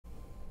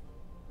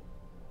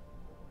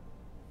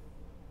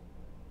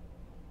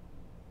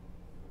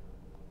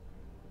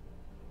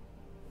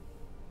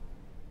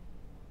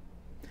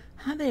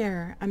Hi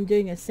there. I'm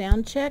doing a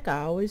sound check. I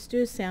always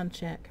do a sound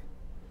check.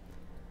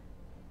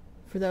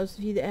 For those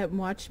of you that haven't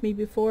watched me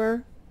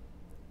before.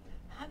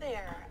 Hi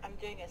there. I'm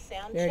doing a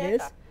sound check. There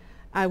it is.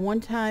 I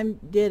one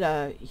time did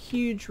a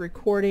huge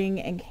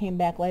recording and came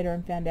back later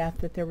and found out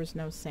that there was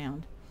no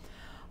sound.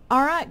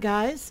 Alright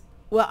guys.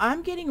 Well,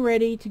 I'm getting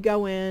ready to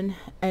go in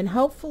and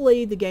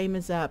hopefully the game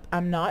is up.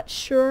 I'm not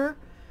sure.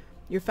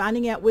 You're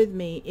finding out with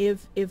me.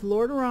 If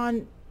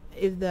Lordaeron,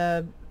 if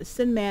the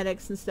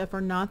cinematics and stuff are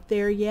not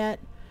there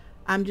yet,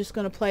 I'm just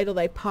going to play till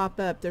they pop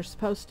up. They're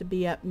supposed to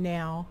be up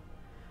now.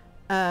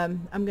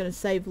 I'm going to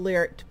save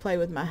Lyric to play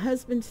with my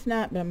husband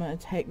tonight, but I'm going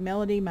to take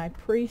Melody, my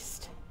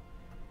priest.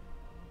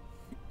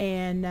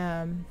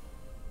 And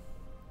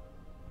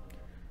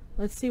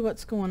let's see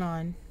what's going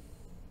on.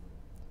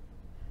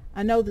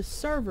 I know the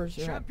servers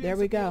are up. There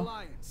we go.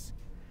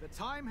 The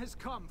time has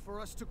come for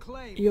us to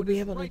claim. You'll be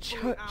able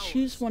to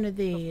choose one of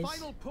these. The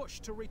final push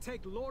to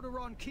retake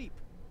Lordaeron Keep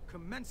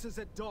commences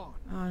at dawn.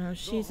 Oh no,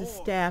 she's a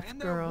staff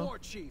girl. Their war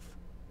chief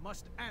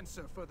must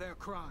answer for their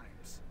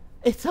crimes.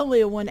 It's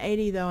only a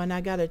 180 though, and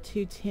I got a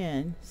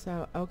 210.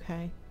 So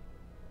okay.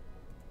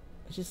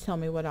 Just tell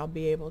me what I'll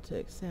be able to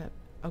accept.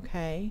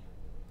 Okay.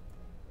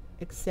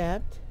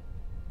 Accept.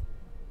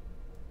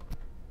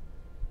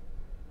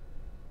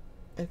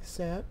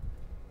 Accept.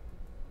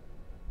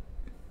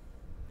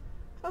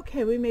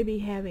 Okay, we may be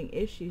having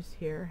issues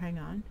here. Hang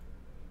on.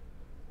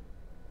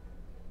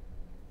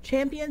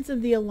 Champions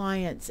of the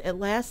Alliance, at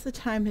last the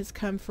time has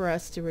come for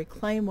us to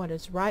reclaim what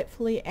is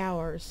rightfully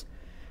ours.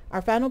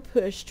 Our final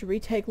push to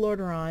retake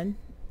Lordaeron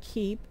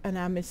Keep, and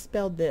I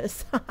misspelled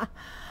this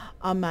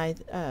on my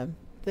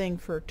thing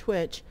for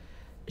Twitch,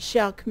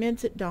 shall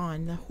commence at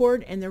dawn. The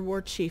Horde and their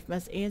war chief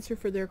must answer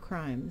for their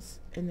crimes.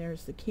 And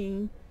there's the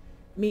king.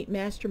 Meet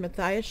Master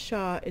Matthias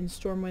Shaw in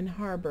Stormwind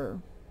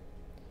Harbor.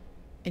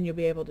 And you'll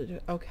be able to do...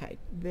 Okay,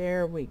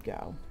 there we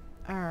go.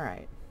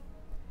 Alright.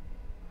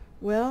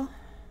 Well,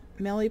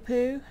 Melly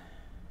Poo,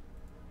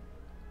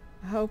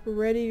 I hope we're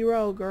ready to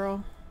roll,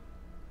 girl.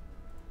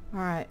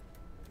 Alright,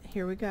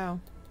 here we go.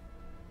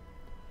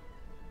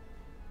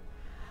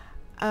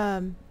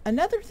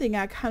 Another thing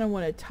I kind of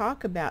want to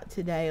talk about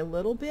today a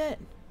little bit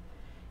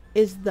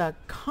is the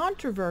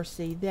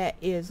controversy that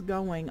is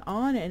going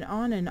on and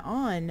on and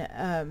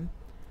on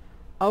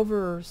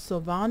over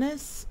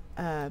Sylvanas,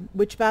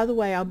 which by the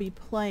way I'll be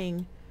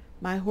playing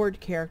my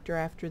Horde character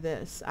after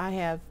this. I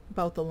have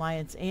both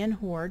Alliance and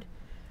Horde.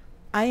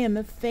 I am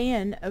a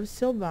fan of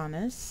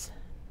Sylvanas.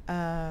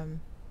 Oh,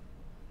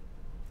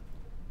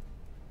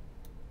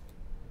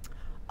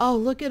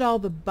 look at all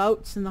the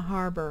boats in the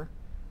harbor.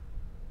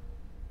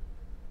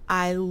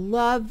 I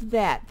love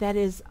that. That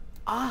is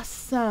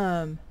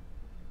awesome.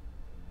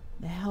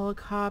 The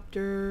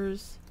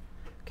helicopters.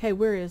 Okay,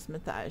 where is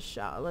Matthias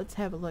Shaw? Let's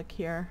have a look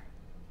here.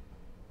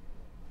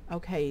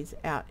 Okay, he's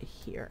out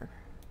here.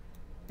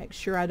 Make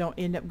sure I don't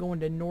end up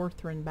going to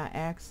Northrend by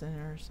accident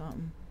or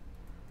something.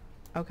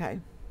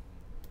 Okay.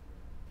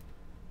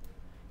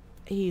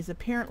 He's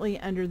apparently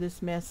under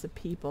this mess of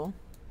people.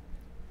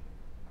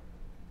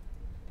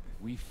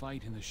 We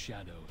fight in the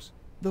shadows.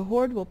 The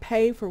Horde will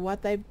pay for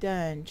what they've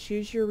done.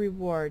 Choose your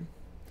reward.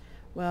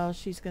 Well,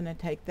 she's going to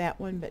take that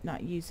one but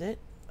not use it.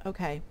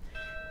 Okay.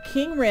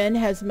 King Wren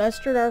has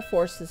mustered our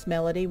forces,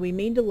 Melody. We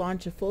mean to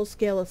launch a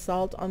full-scale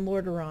assault on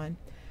Lordaeron.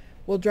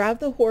 We'll drive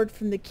the Horde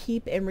from the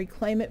keep and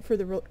reclaim it for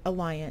the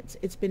Alliance.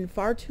 It's been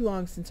far too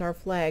long since our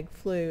flag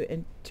flew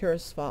in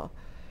Tirisfal.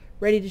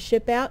 Ready to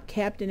ship out?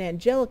 Captain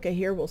Angelica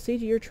here will see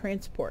to your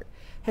transport.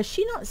 Has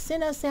she not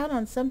sent us out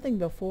on something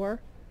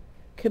before?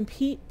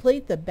 Complete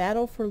the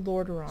battle for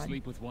Lordaeron.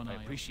 Sleep with one eye.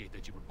 I appreciate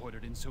that you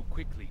reported in so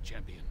quickly,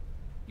 champion.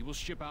 You will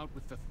ship out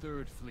with the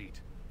 3rd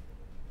Fleet.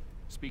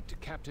 Speak to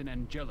Captain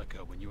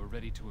Angelica when you are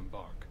ready to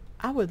embark.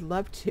 I would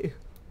love to.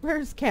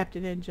 Where's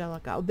Captain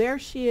Angelica? Oh, there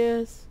she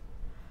is.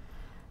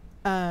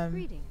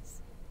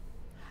 Greetings.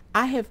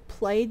 I have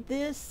played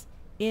this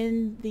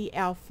in the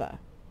alpha.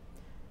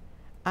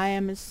 I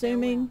am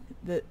assuming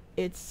that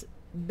it's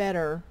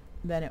better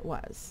than it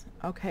was.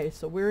 Okay,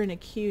 so we're in a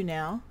queue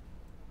now.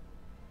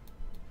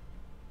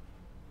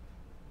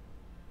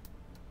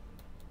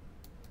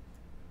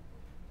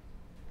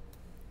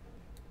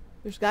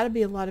 There's got to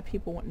be a lot of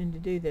people wanting to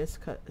do this,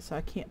 so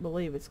I can't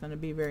believe it's going to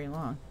be very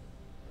long.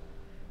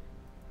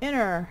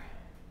 Enter.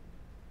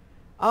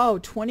 Oh,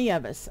 20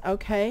 of us.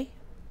 Okay,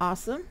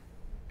 awesome.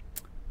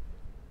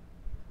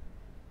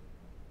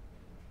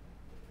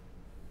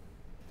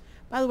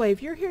 By the way,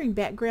 if you're hearing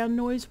background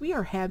noise, we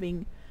are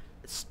having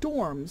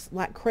storms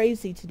like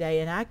crazy today,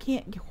 and I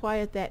can't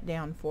quiet that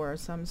down for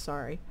us. I'm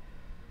sorry.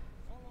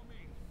 Follow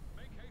me.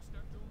 Make haste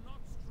and do not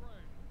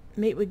stray.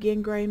 Meet with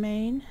Gen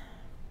Greymane.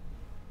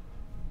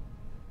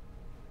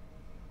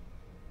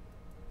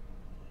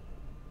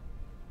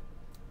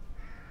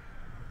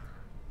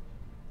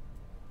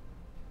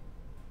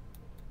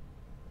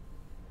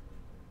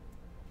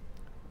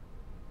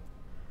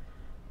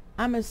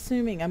 I'm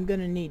assuming I'm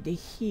going to need to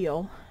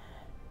heal.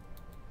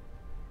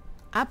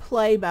 I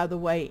play, by the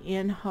way,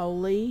 in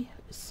Holy,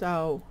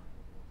 so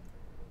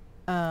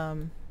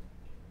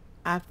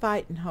I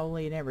fight in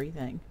holy and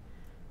everything.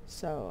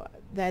 So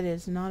that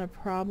is not a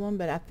problem,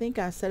 but I think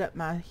I set up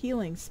my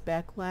healing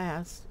spec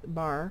last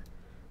bar,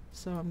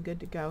 so I'm good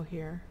to go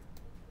here.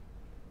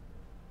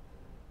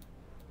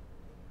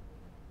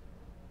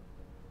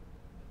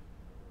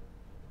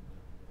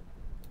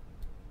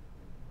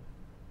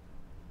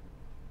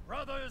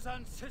 Brothers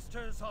and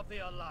sisters of the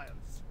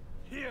Alliance,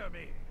 hear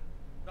me.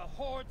 The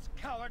Horde's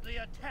cowardly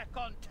attack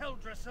on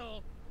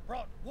Teldrassil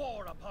brought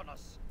war upon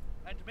us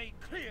and made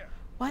clear.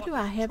 Why do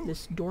I have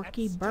this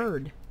dorky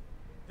bird?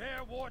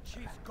 Their war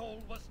chief's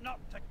goal was not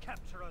to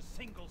capture a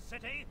single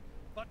city,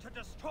 but to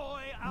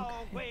destroy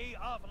our way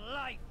of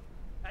life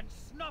and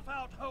snuff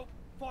out hope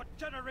for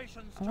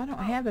generations to Oh, I don't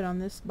come. have it on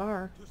this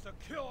bar. To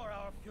secure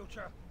our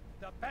future,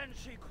 the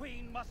Banshee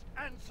Queen must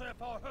answer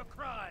for her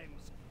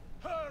crimes.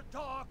 Her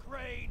dark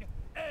reign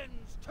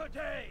ends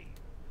today.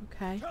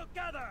 Okay.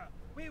 Together,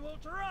 we will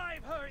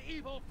drive her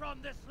evil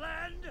from this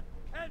land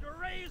and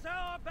raise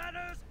our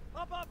banners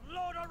above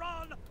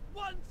Lordaeron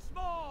once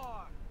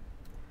more.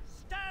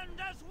 Stand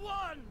as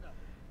one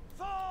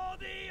for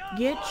the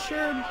Get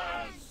your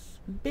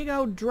big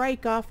old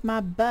Drake off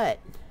my butt.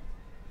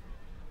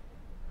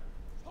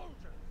 Soldiers,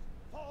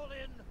 fall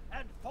in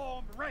and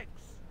form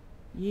ranks.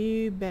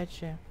 You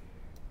betcha.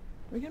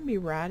 We're gonna be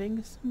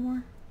riding some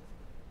more.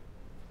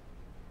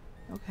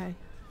 Okay.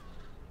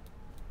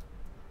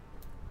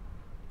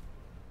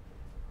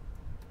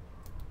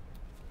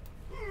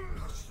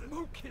 The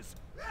smoke is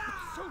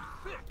so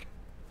thick.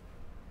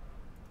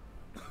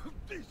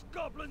 These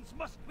goblins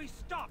must be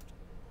stopped.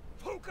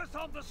 Focus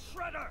on the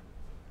shredder.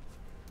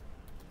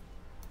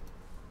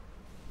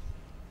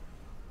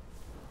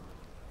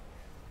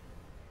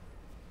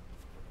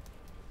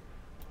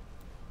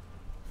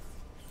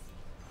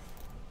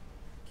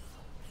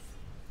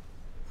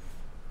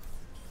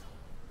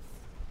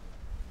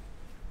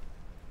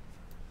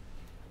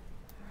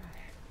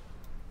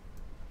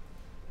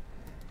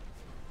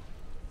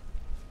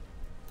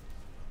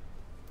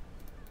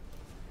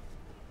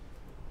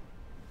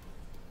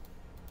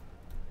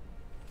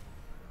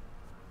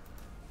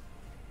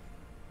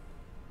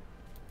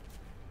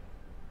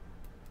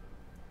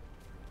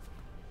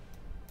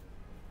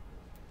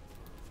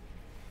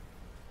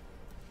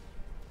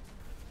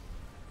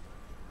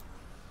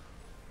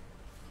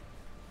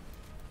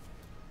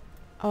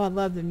 Oh, I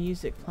love the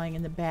music playing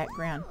in the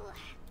background.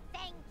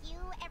 Thank you,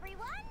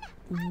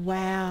 everyone.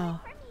 Wow.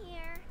 From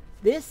here.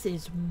 This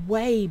is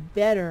way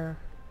better.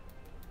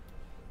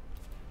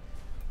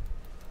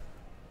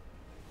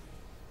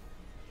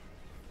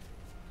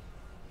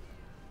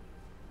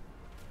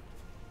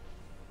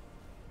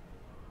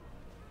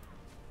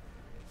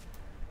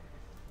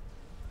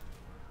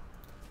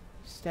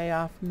 Stay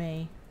off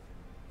me.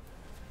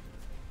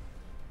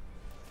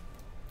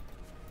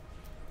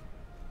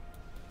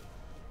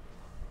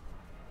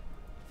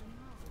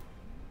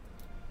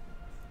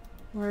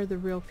 Where are the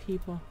real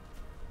people?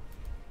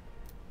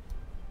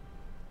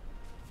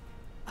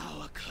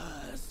 Our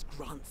curse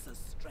grants us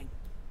strength.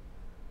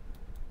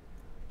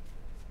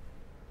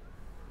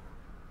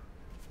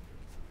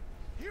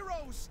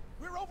 Heroes!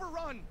 We're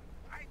overrun!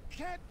 I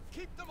can't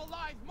keep them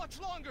alive much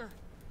longer!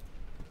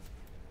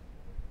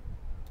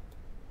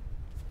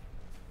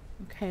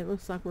 Okay, it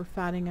looks like we're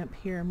fighting up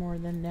here more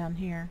than down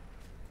here.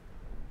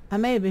 I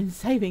may have been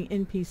saving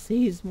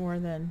NPCs more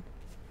than...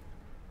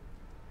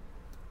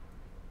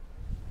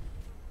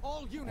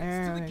 All units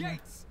There to we the go.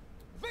 gates!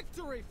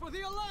 Victory for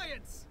the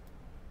Alliance!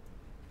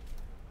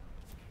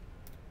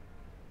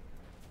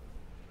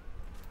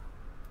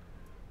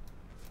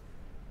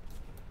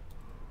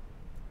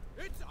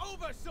 It's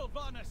over,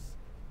 Sylvanas!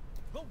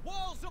 The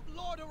walls of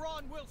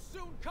Lordaeron will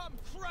soon come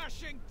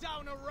crashing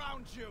down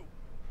around you!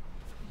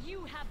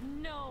 You have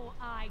no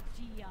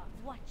idea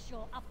what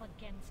you're up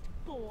against,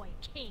 Boy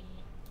King.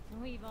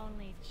 We've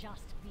only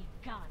just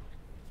begun.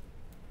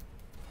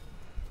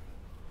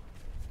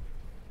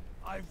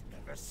 I've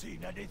never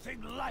seen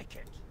anything like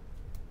it.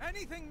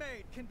 Anything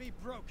made can be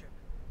broken.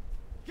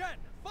 Gen,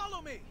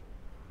 follow me!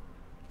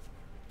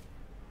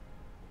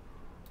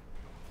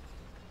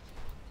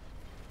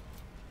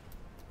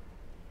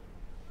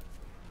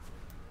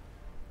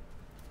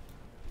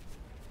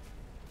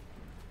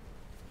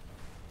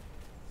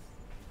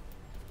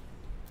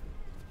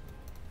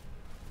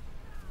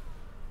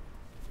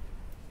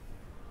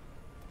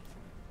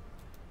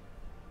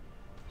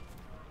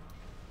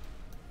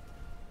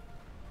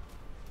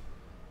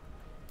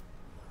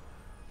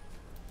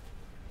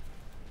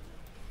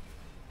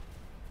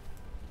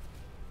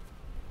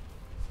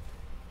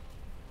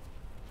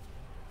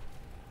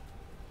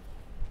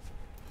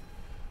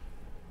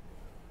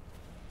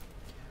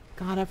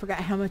 God, I forgot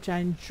how much I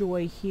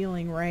enjoy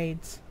healing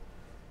raids.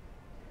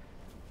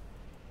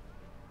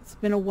 It's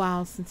been a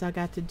while since I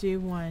got to do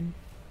one.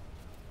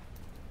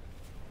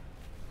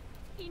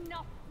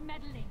 Enough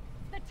meddling.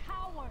 The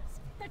towers!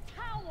 The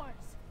towers!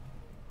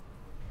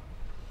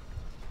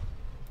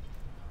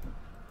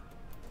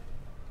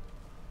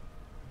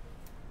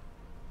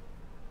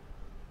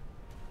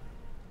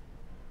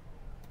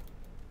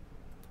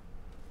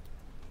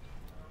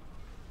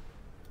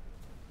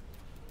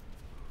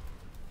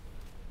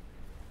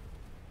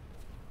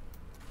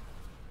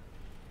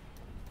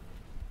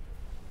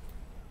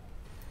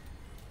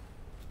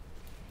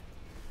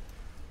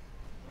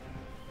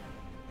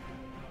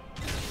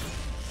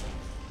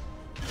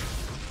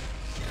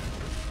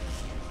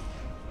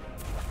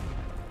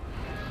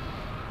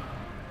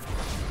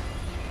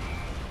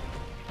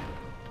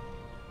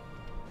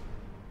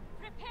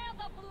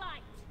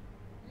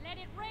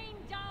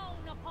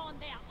 on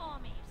their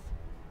armies.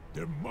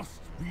 There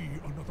must be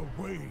another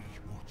way,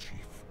 War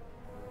Chief.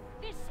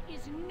 This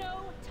is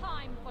no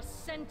time for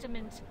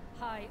sentiment,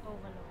 High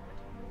Overlord.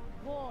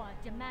 War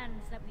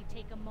demands that we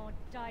take a more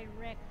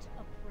direct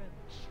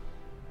approach.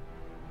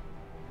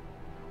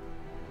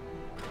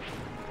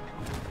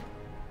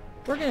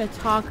 We're going to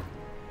talk,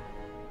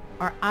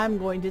 or I'm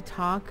going to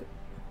talk.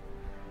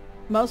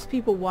 Most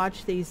people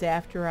watch these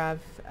after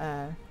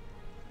I've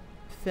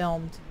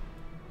filmed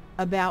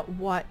about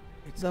what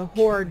the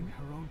Horde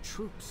her own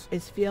troops.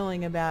 is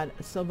feeling about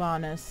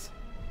Sylvanas.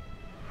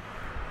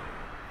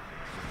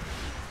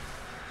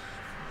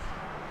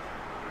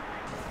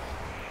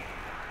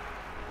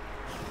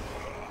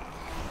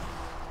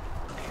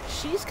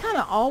 She's kind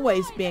of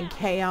always been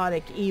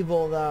chaotic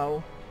evil,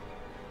 though.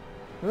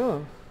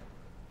 Ooh.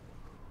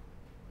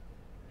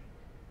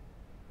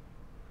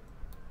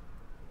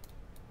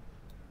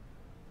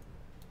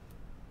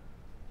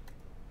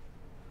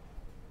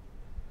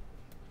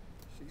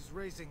 She's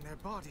raising their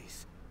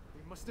bodies.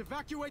 We must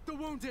evacuate the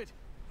wounded.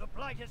 The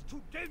Blight is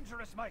too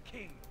dangerous, my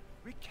king.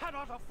 We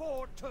cannot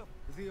afford to...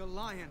 The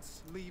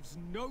Alliance leaves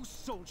no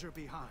soldier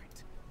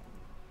behind.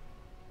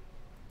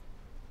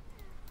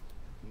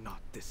 Not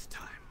this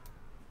time.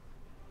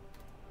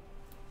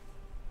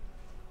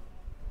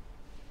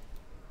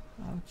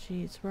 Oh,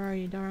 jeez. Where are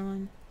you,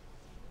 darling?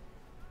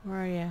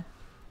 Where are you?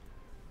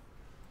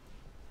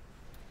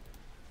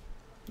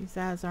 These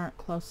eyes aren't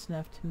close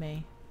enough to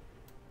me.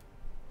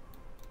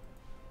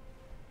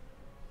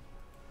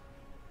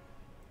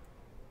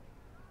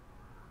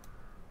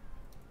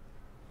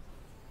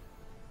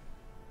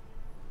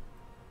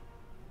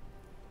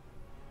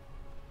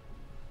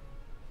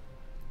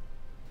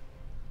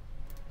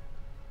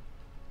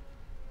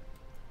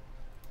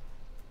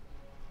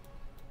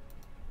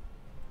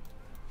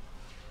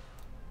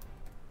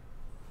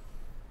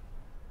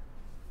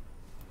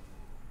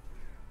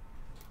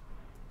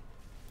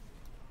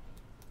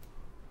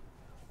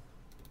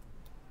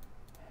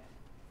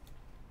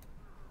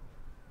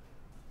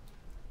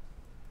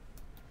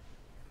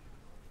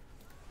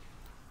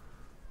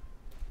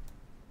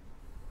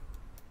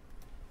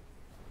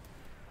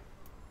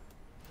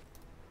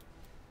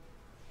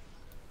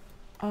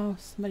 Oh,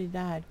 somebody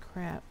died.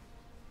 Crap.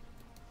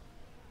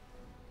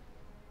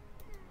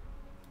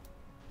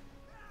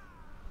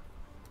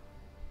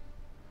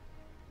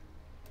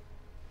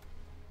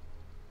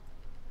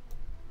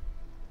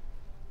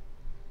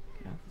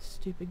 Get off the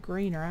stupid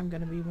green or I'm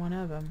going to be one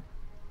of them.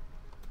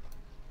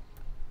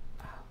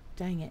 Oh,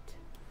 dang it.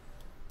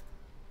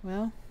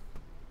 Well,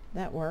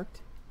 that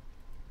worked.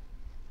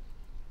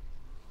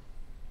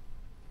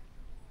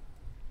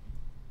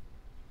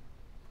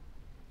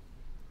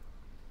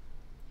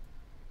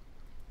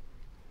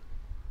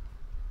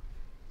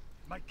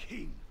 My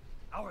king,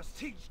 our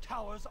siege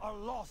towers are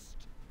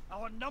lost.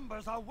 Our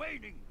numbers are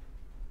waning.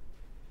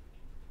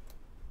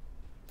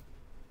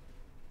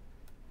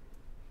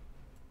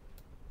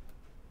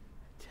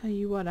 Tell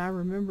you what, I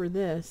remember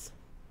this.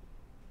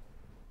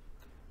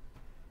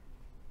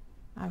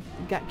 I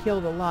got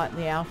killed a lot in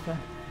the alpha.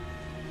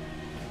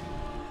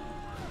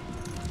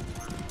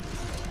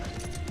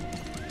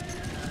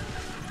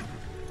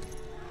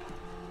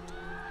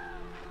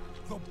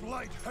 The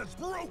Blight has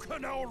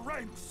broken our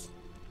ranks!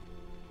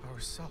 Our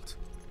assault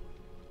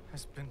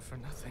has been for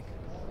nothing.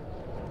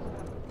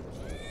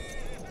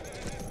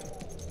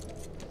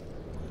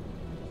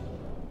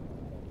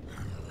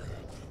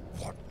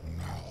 What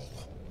now?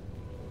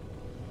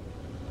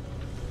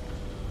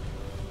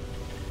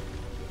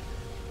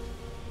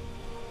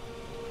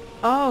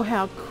 Oh,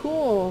 how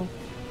cool.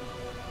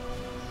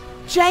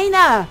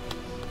 Jaina!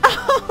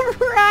 All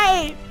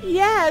right!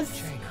 Yes!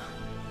 Jaina.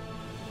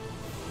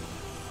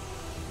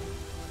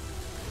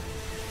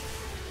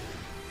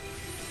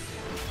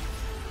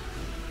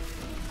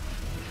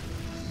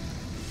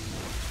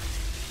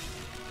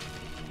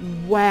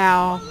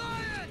 Wow.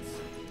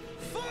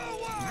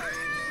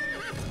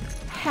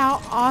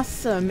 How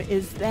awesome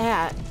is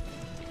that?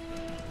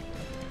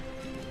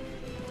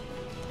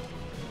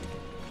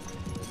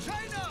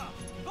 China!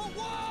 The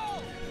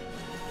wall!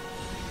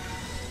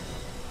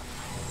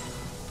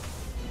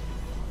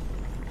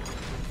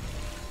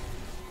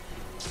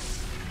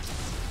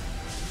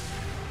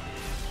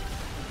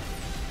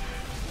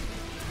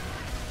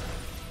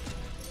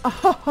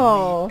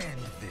 Oh. We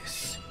end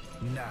this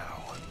now.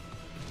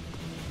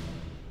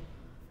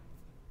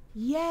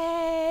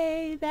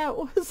 Yay! That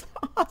was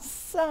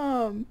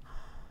awesome.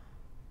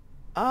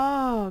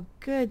 Oh,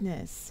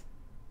 goodness.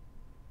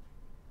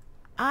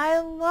 I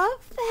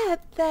love that.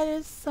 That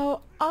is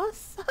so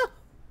awesome.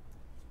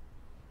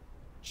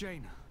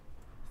 Jaina,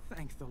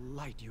 thank the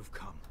light you've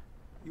come.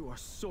 You are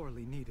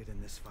sorely needed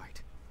in this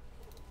fight.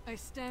 I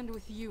stand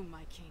with you,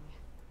 my king.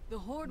 The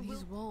Horde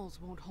These walls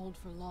won't hold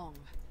for long.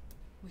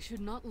 We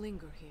should not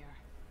linger here.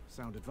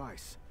 Sound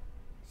advice.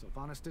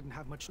 Sylvanas didn't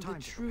have much time The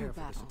to true prepare for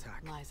this battle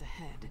attack. lies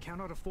ahead. We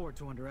cannot afford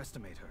to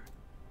underestimate her.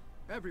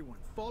 Everyone,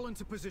 fall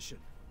into position.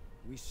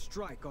 We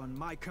strike on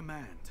my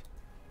command.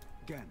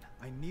 Again,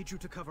 I need you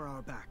to cover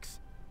our backs.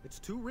 It's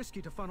too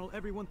risky to funnel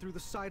everyone through the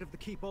side of the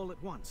keep all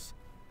at once.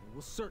 There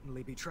will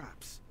certainly be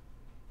traps.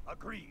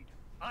 Agreed.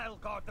 I'll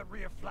guard the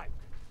rear flank.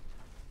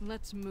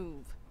 Let's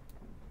move.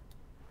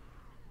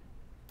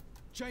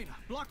 Jaina,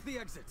 block the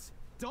exits.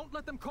 Don't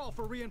let them call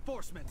for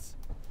reinforcements.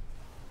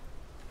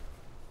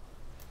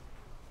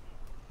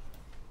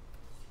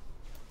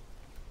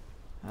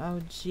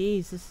 Oh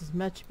geez, this is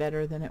much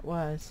better than it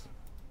was.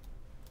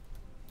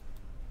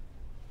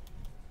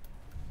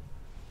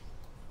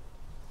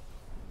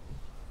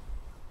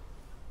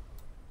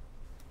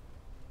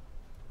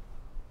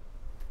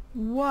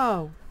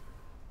 Whoa.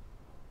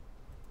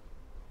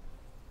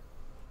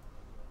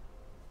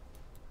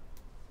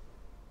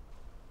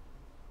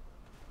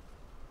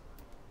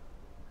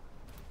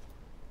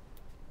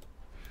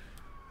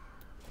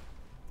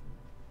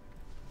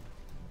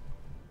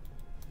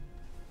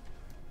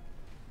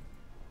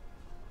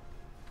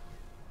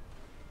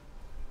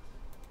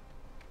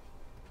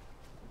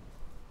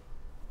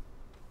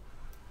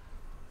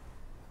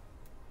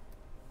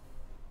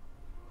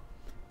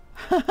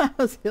 I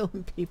was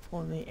healing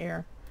people in the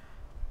air.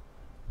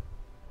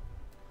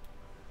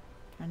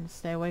 Trying to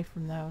stay away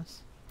from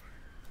those.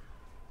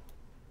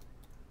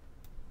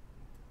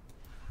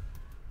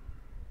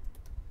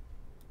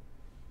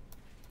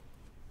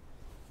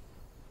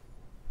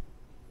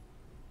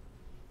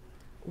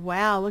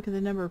 Wow, look at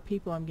the number of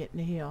people I'm getting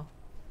to heal.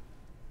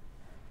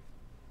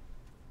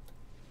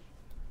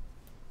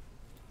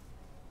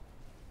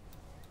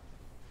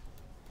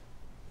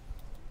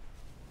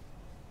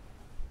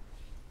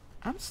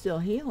 I'm still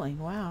healing,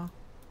 wow.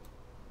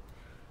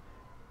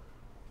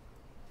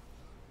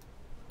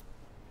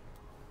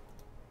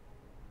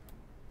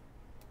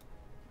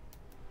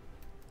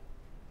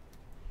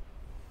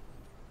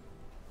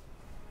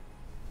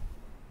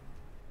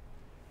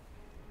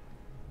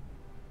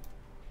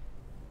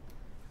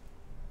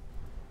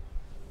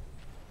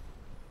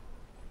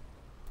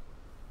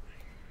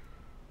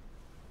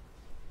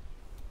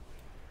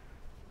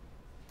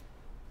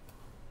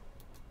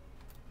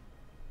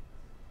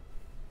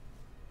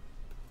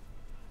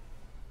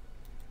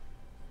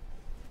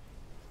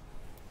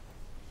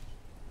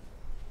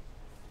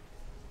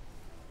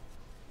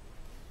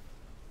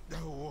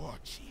 The war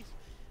chief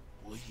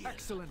will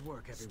Excellent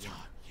work, everyone.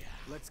 start, yeah.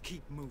 Let's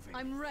keep moving.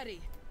 I'm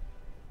ready.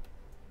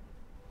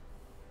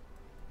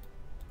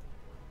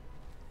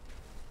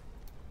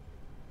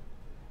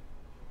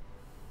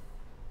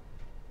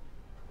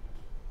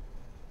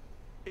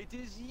 It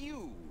is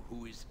you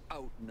who is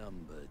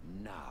outnumbered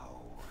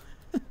now.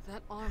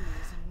 That army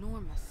is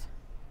enormous.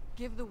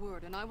 Give the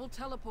word and I will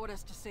teleport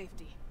us to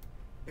safety.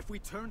 If we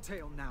turn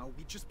tail now,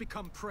 we just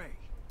become prey.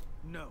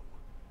 No.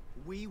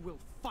 We will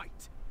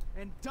fight.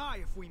 And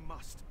die if we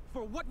must.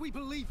 For what we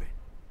believe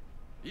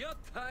in. Your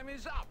time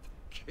is up,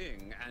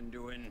 King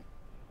Anduin.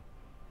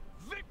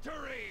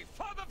 Victory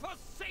for the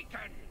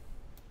Forsaken!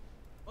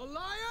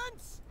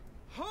 Alliance,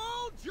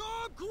 hold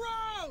your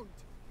ground!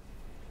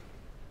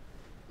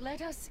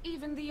 Let us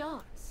even the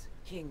odds,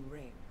 King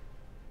Ring.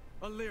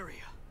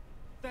 Illyria,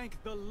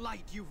 thank the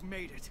light you've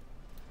made it.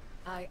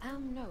 I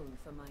am known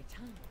for my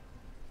time.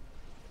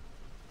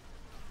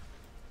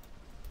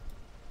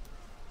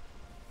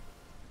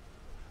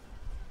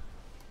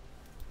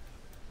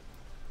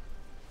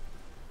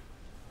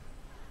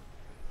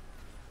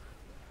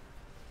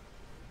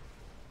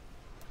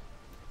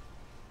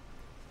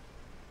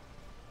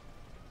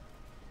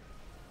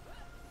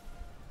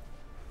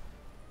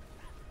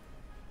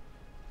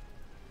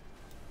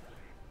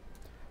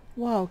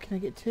 Whoa, can I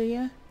get to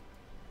you?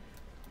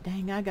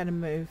 Dang, I gotta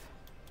move.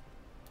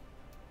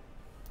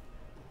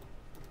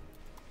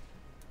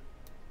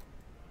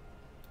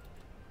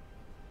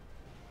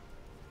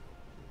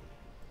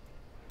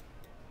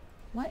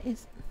 What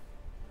is...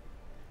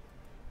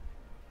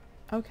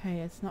 Okay,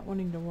 it's not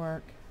wanting to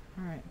work.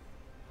 Alright.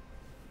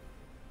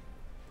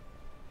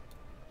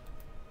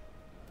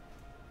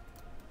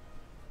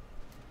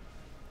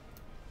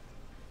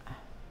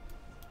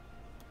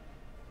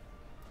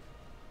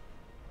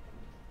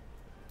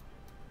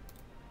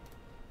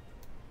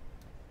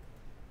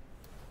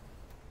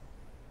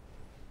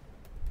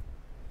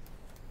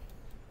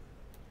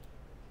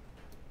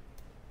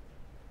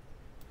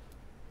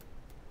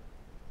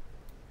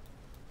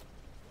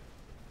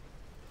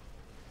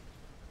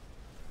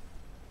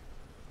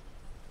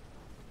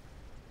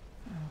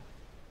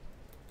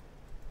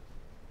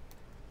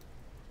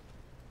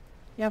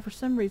 Yeah, for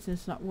some reason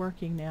it's not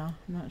working now.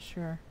 I'm not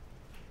sure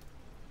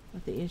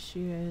what the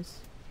issue is.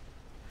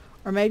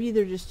 Or maybe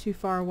they're just too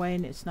far away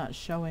and it's not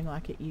showing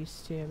like it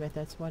used to. I bet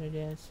that's what it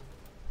is.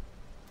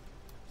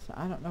 So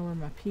I don't know where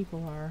my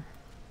people are.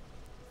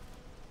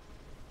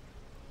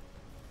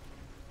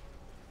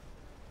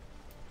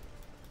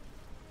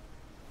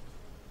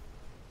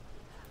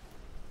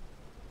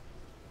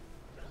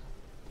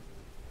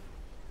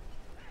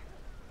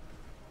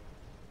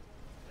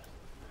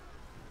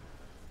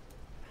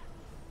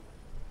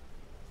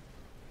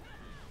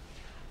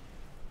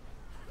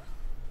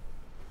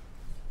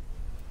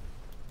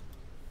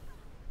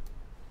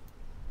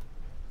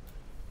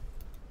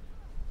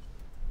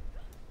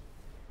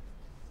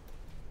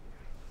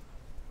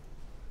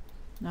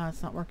 No,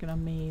 it's not working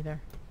on me either.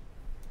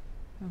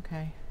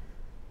 Okay.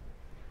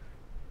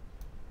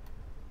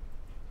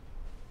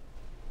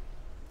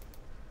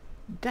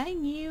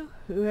 Dang you,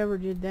 whoever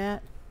did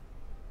that.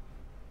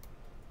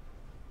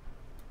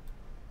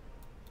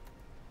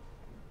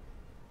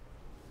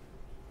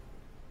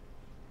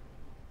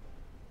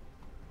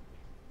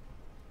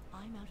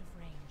 I'm out of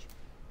range.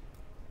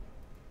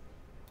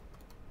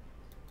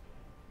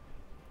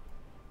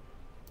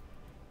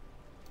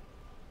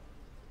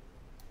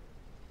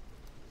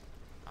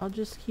 I'll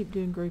just keep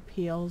doing group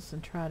heals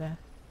and try to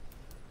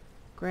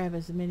grab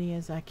as many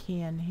as I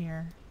can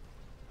here.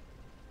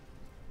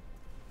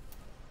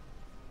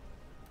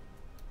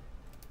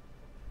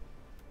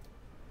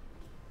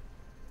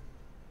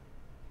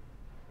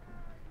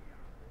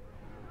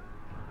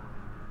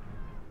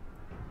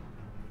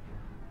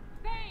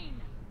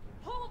 Bane!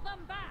 Pull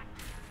them back!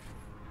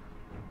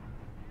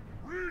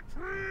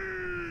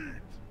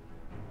 Retreat!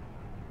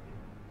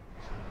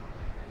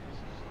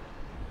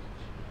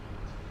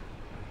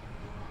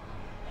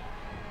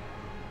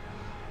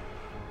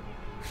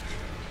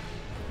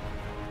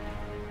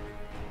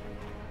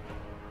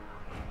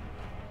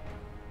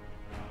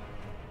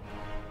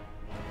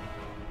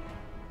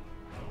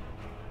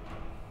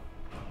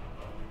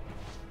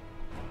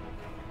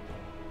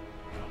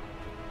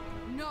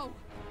 No!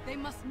 They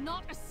must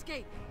not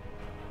escape!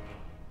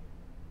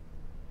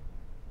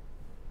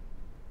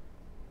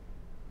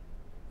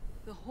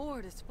 The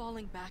Horde is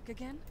falling back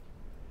again?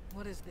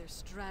 What is their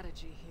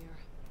strategy here?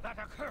 That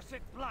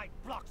accursed blight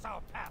blocks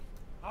our path.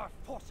 Our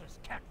forces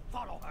can't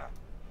follow her.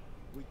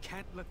 We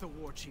can't let the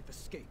war chief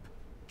escape.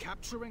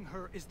 Capturing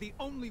her is the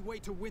only way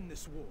to win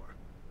this war.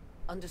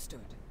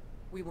 Understood.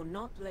 We will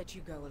not let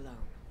you go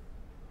alone.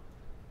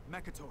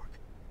 Mekatork,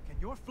 can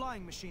your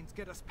flying machines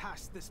get us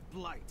past this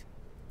blight?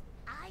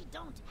 I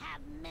don't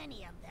have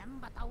many of them,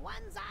 but the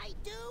ones I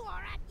do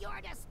are at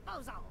your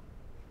disposal.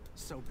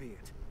 So be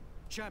it.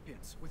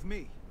 Champions, with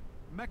me,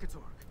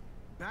 Mekatork.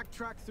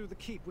 Backtrack through the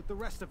keep with the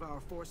rest of our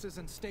forces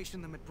and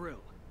station them at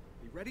Brill.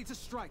 Be ready to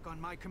strike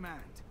on my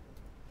command.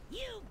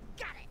 You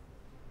got it!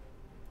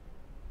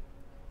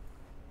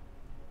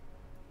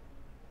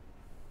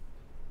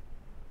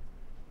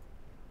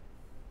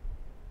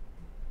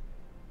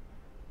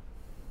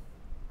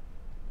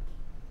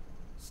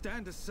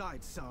 Stand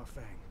aside,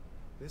 Saurfang.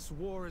 This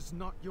war is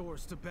not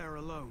yours to bear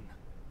alone.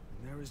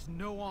 And there is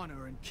no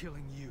honor in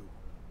killing you.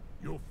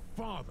 Your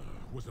father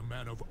was a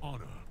man of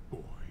honor, boy.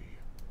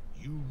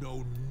 You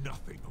know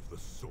nothing of the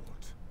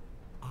sort.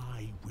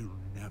 I will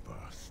never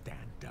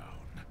stand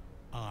down.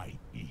 I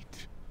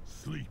eat,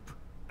 sleep,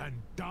 and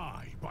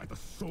die by the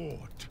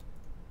sword.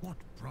 What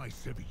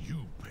price have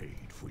you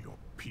paid for your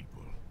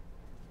people?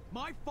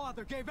 My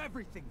father gave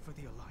everything for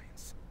the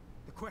Alliance.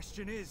 The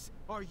question is,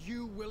 are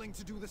you willing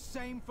to do the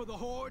same for the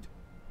Horde?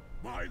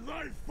 My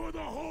life for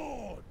the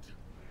Horde!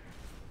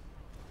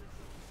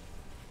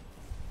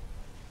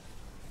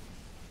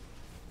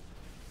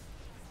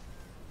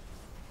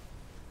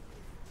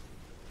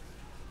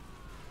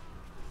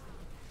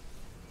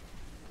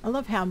 I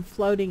love how I'm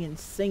floating and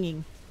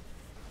singing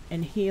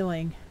and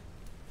healing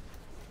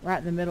right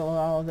in the middle of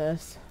all of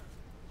this.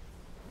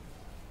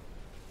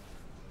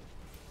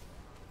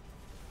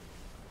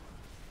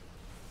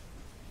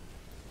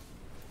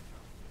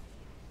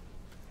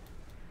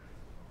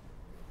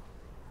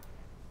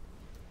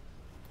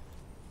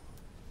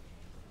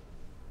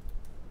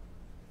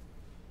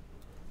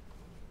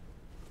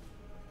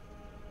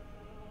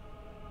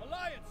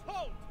 Alliance,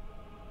 halt!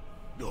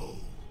 No.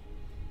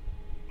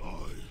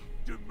 I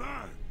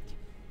demand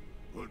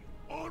an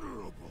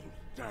honorable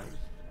death.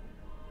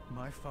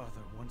 My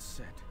father once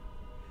said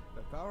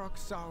that Varrock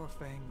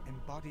Saurfang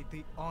embodied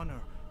the honor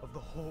of the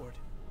Horde.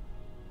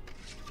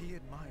 He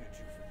admired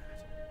you for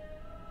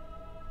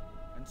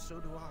that. And so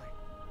do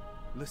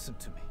I. Listen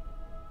to me.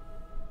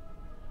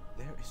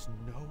 There is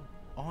no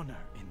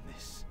honor in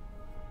this.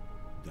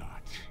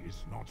 That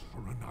is not for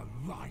an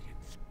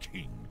Alliance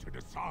king to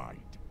decide.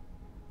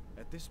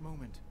 At this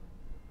moment,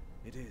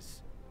 it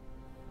is.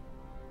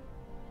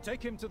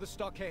 Take him to the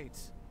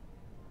stockades.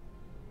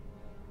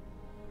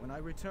 When I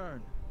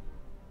return,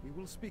 we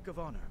will speak of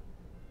honor,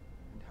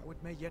 and how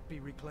it may yet be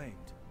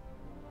reclaimed.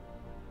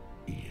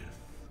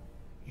 If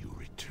you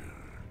return.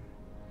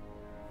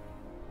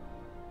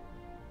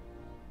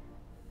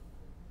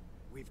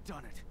 We've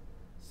done it.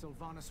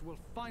 Sylvanas will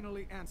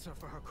finally answer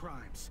for her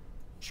crimes.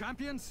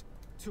 Champions,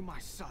 to my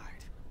side.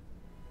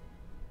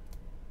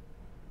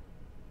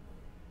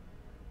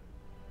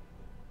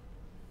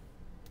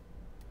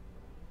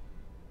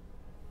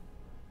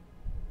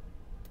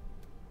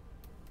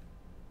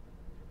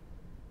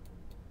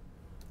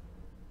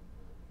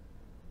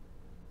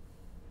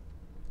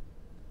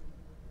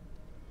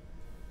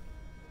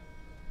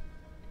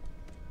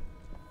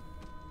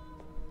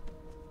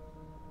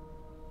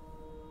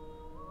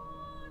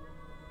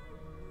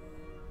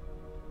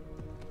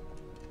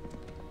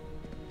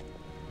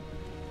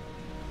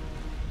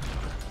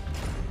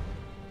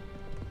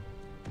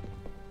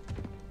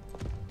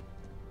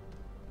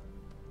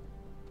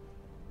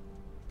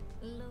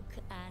 Look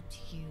at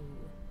you.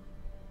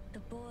 The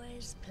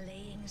boy's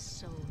playing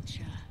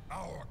soldier.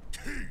 Our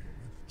king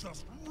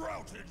just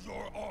routed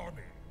your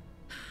army.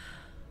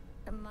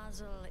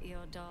 Muzzle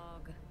your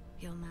dog,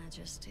 your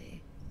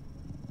majesty.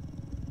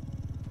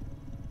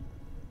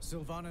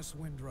 Sylvanas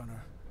Windrunner,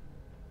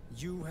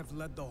 you have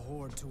led the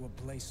Horde to a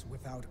place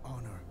without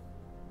honor.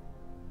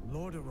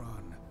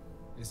 Lordaeron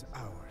is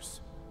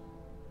ours.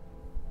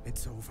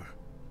 It's over.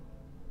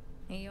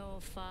 Your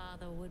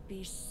father would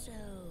be so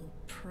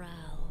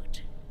proud.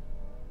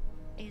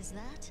 Is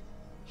that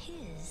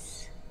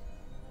his?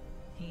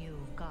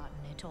 You've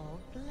gotten it all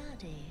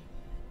bloody.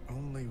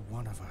 Only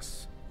one of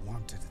us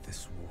wanted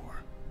this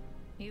war.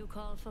 You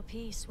call for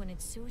peace when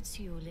it suits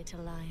you,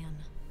 little lion.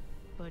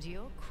 But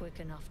you're quick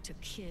enough to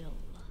kill.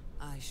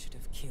 I should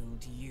have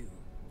killed you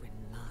when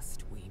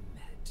last we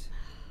met.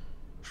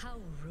 How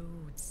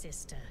rude,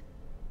 sister.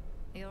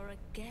 You're a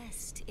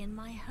guest in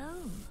my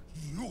home.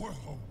 Your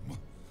home?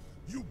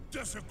 You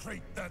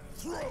desecrate that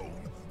throne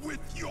with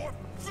your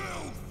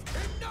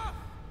filth! Enough!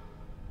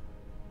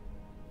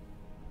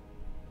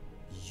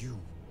 You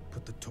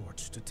put the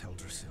torch to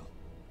Teldrassil.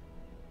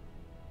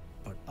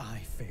 But I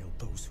failed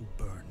those who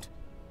burned.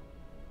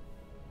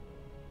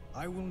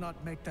 I will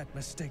not make that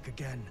mistake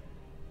again.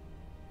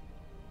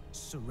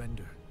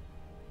 Surrender.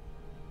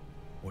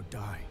 Or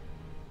die.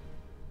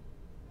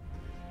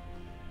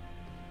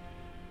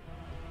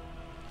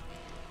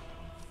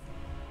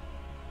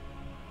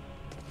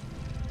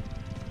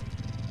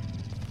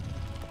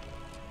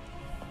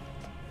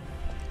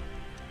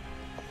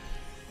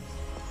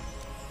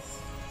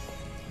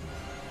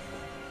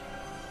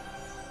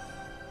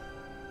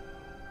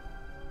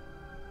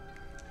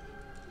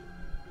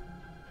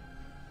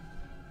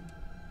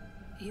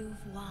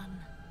 You've won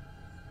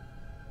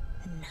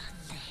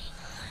nothing.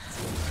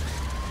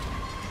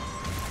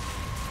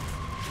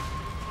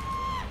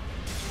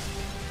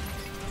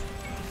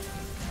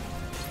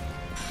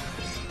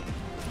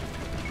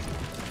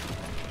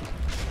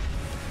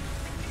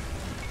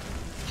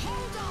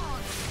 Hold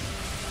on!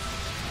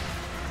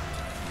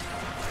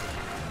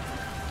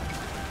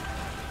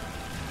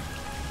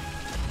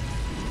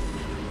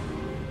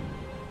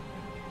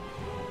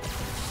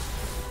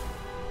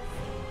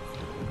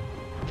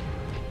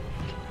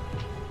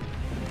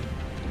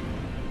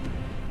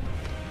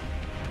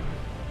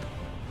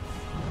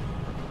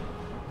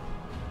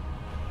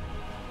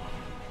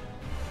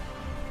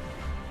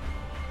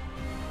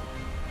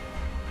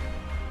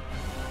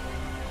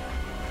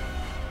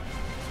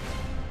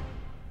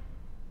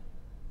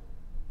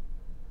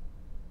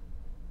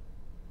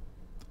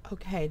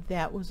 Okay,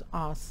 that was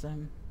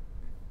awesome.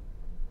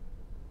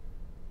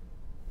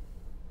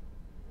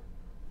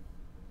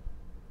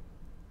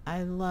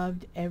 I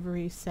loved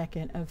every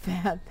second of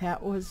that.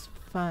 That was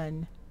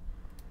fun.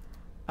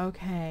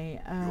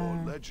 Okay.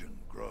 Your legend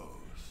grows.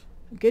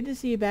 Good to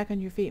see you back on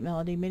your feet,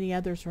 Melody. Many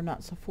others were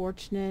not so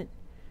fortunate.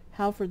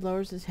 Halford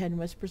lowers his head and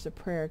whispers a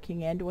prayer.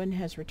 King Anduin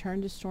has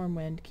returned to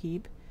Stormwind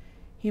Keep.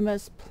 He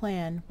must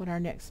plan what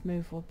our next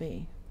move will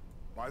be.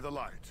 By the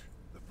light,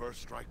 the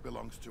first strike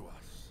belongs to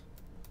us.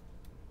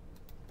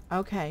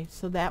 Okay,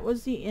 so that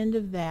was the end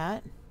of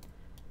that.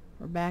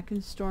 We're back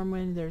in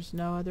Stormwind. There's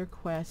no other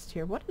quest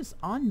here. What is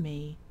on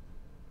me?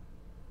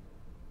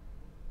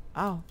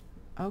 Oh,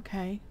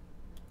 okay.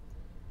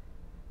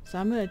 So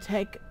I'm going to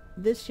take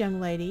this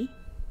young lady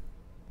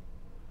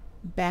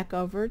back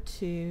over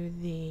to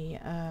the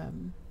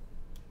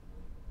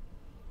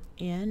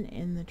inn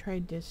in the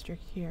trade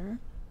district here.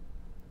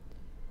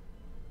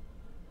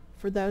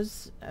 For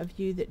those of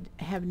you that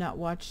have not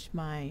watched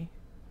my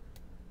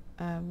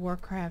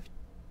Warcraft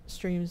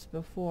streams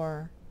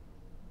before,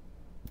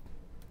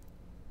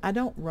 I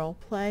don't role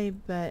play,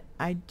 but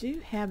I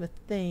do have a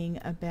thing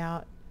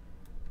about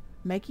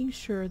making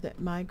sure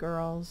that my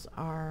girls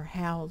are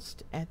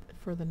housed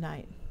for the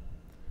night.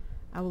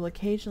 I will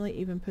occasionally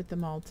even put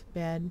them all to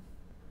bed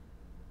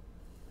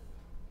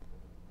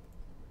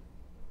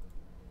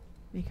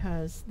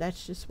because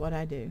that's just what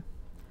I do.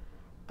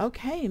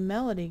 Okay,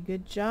 Melody,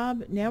 good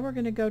job. Now we're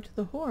going to go to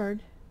the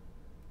Horde.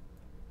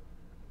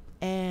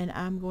 And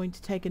I'm going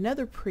to take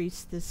another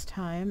priest this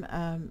time.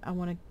 I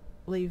want to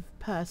leave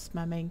Puss,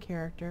 my main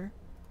character.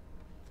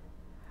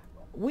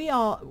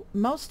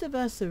 Most of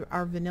us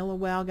are vanilla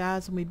WoW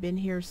guys, and we've been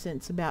here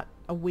since about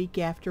a week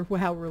after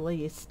WoW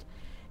released.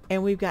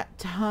 And we've got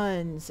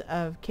tons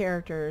of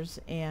characters,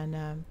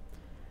 and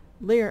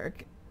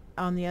Lyric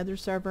on the other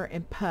server,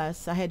 and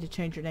Puss. I had to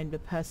change her name to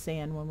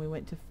Pussan when we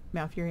went to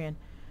Malfurion.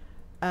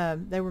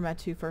 They were my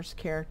two first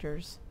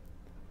characters.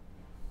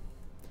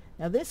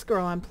 Now this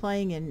girl I'm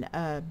playing in,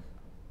 I'm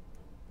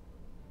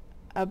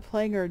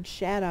playing her in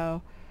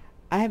Shadow.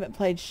 I haven't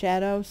played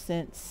Shadow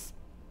since,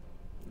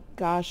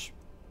 gosh,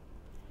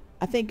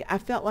 I think I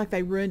felt like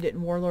they ruined it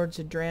in Warlords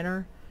of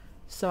Draenor.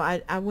 So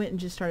I went and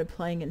just started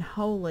playing in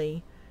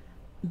Holy.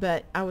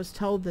 But I was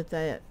told that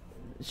the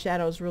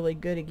Shadow's really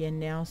good again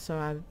now, so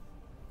I've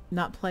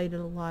not played it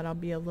a lot. I'll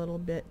be a little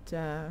bit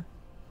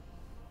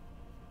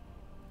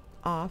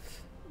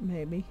off,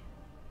 maybe.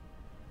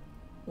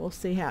 We'll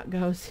see how it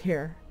goes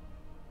here.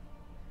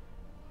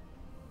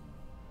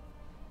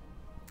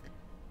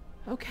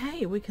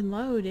 Okay, we can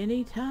load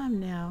any time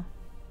now.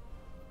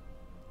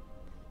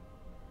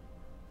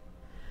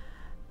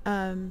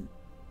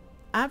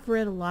 I've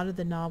read a lot of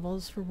the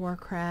novels for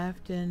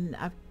Warcraft, and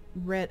I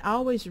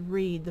always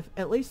read,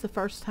 at least the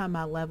first time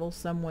I level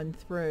someone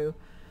through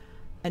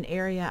an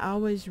area, I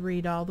always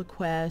read all the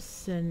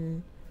quests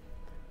and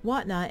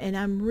whatnot, and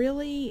I'm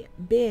really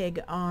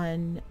big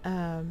on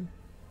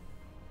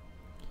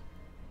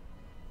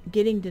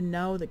getting to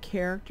know the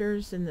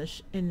characters in the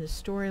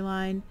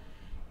storyline.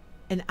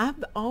 And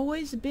I've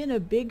always been a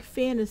big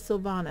fan of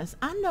Sylvanas.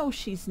 I know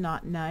she's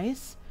not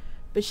nice,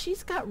 but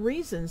she's got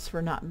reasons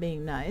for not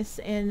being nice,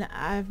 and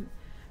I've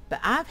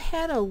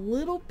had a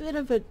little bit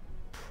of a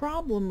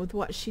problem with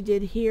what she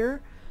did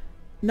here.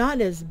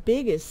 Not as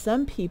big as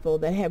some people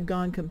that have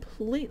gone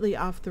completely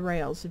off the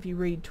rails. If you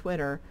read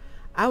Twitter,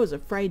 I was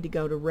afraid to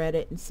go to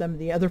Reddit and some of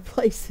the other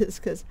places,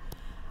 because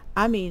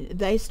I mean,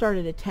 they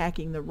started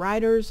attacking the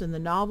writers and the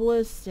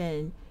novelists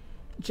and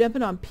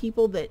jumping on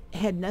people that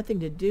had nothing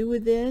to do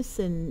with this,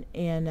 and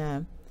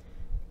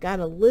got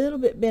a little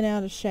bit bent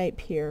out of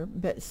shape here.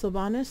 But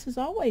Sylvanas has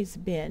always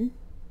been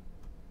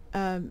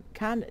kind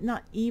of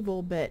not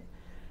evil, but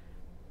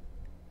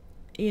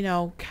you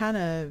know, kind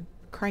of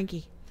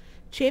cranky.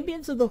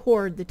 Champions of the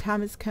Horde, the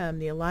time has come.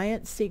 The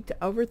Alliance seek to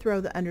overthrow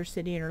the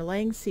Undercity and are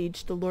laying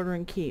siege to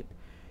Lordaeron Keep.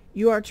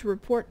 You are to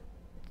report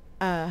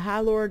High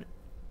Overlord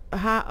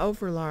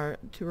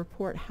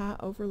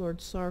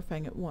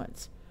Saurfang at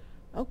once.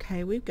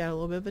 Okay, we've got a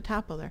little bit of a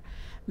typo there.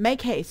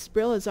 Make haste.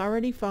 Brill has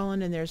already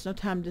fallen, and there's no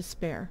time to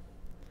spare.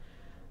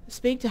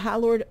 Speak to High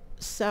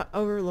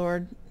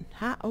Overlord,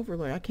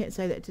 I can't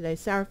say that today,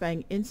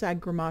 Saurfang inside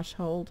Gramash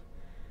Hold.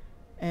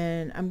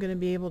 And I'm going to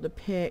be able to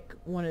pick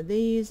one of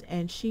these,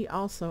 and she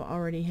also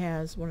already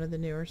has one of the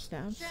newer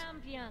staffs.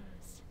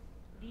 Champions,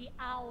 the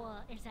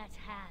hour is at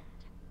hand.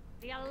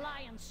 The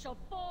Alliance shall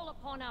fall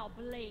upon our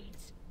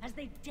blades as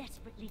they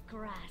desperately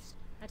grasp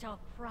at our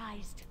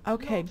prized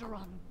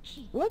Lordaeron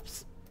Keep.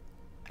 Whoops.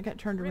 I got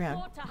turned around.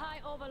 Report to High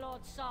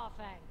Overlord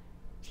Saurfang.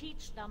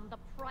 Teach them the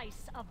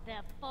price of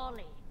their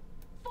folly.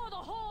 For the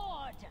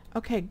Horde!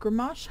 Okay,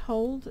 Gramash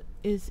Hold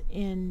is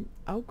in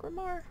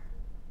Orgrimmar?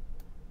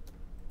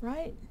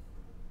 Right?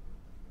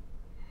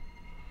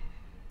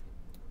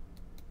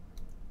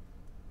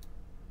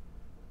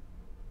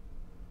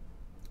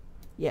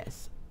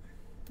 Yes.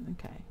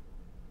 Okay.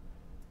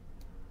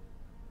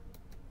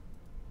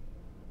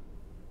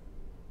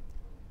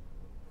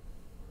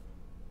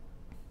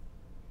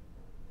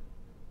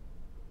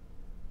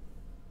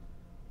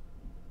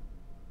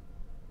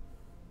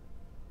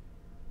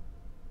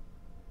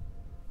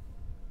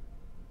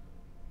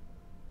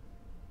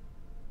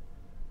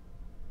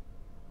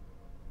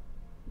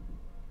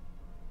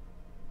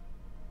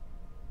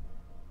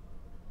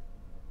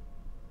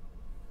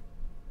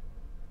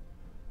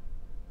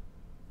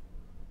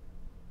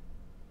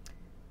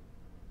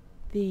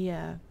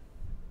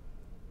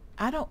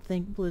 I don't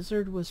think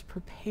Blizzard was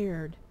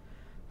prepared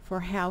for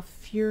how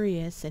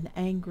furious and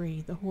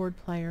angry the Horde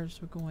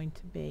players were going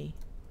to be.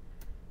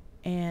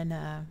 And,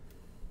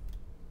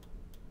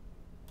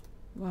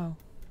 whoa.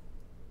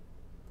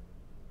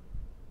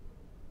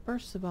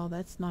 First of all,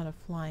 that's not a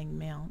flying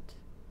mount.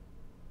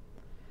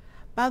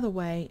 By the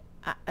way,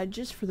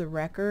 just for the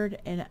record,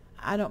 and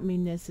I don't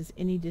mean this as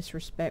any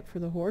disrespect for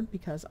the Horde,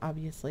 because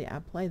obviously I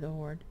play the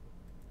Horde.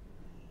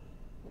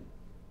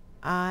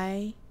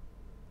 I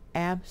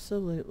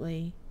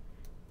absolutely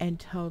and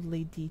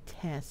totally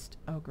detest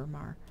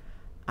Orgrimmar.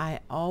 I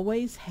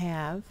always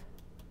have.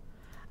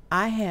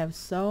 I have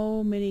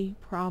so many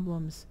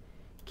problems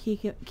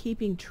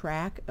keeping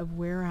track of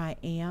where I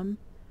am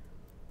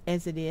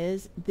as it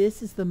is.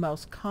 This is the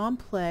most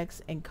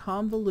complex and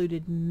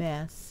convoluted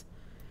mess.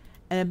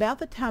 And about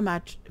the time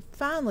I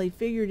finally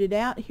figured it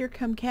out, here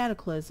come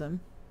Cataclysm.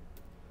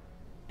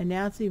 And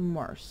now it's even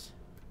worse.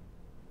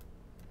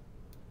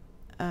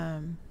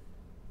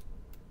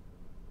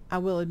 I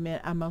will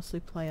admit I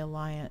mostly play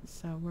Alliance,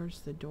 so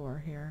where's the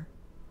door here?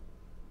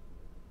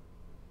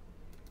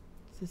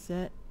 Is this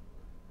it?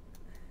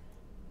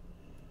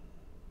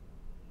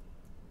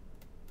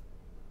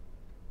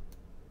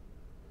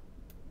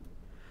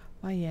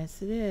 Why,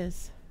 yes, it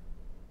is.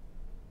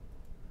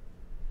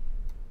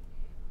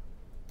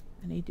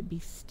 I need to be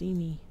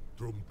steamy.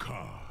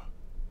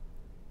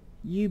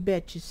 You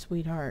betcha,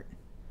 sweetheart.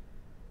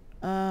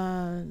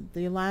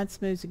 The Alliance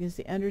moves against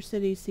the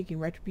Undercity, seeking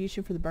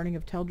retribution for the burning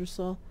of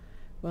Teldrassil.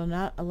 Will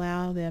not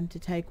allow them to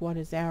take what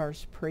is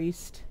ours,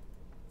 priest.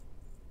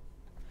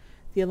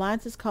 The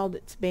Alliance has called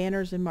its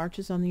banners and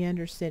marches on the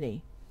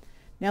Undercity.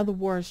 Now the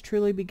war has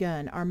truly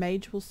begun. Our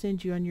mage will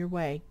send you on your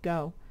way.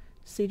 Go.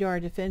 See to our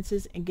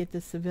defenses and get the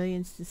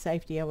civilians to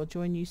safety. I will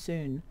join you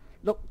soon.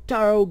 Look,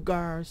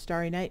 Tarogar,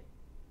 Starry Night.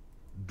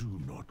 Do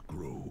not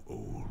grow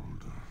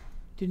old.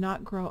 Do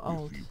not grow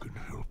old. If you can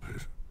help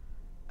it.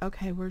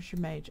 Okay, where's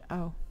your mage?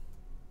 Oh.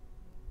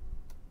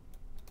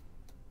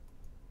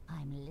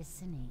 I'm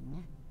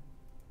listening.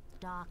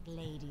 Dark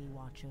Lady,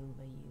 watch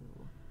over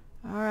you.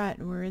 Alright,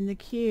 we're in the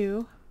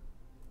queue.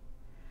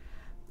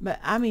 But,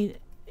 I mean,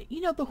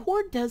 you know, the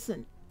Horde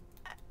doesn't...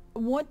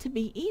 want to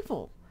be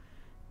evil.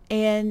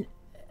 And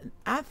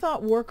I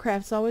thought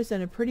Warcraft's always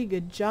done a pretty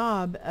good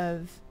job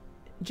of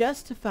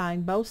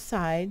justifying both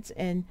sides,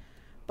 and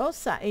both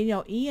sides, you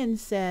know, Ian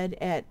said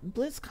at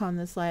BlizzCon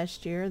this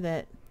last year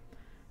that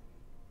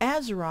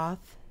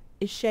Azeroth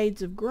is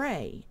shades of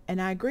gray,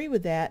 and I agree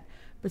with that.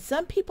 But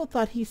some people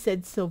thought he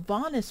said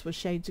Sylvanas was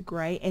shades of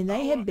gray, and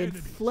they had been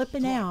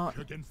flipping out.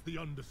 Against the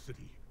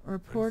Undercity.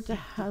 Report to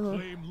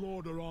claim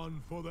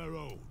Lordaeron for their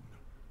own.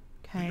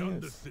 Okay, the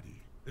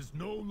Undercity is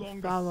no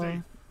longer follow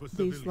safe for these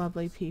civilians.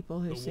 lovely people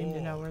who seem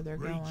to know where they're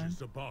going.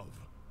 Above,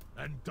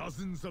 and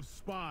dozens of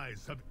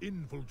spies have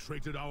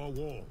infiltrated our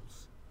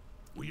walls.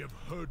 We have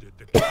herded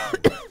the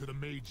cowards to the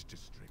Mage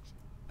District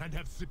and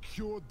have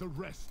secured the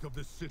rest of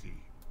the city.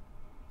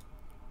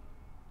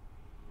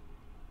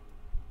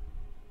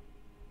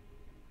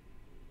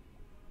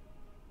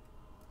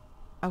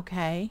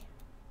 Okay.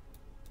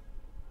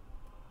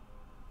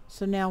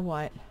 So now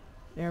what?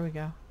 There we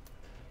go.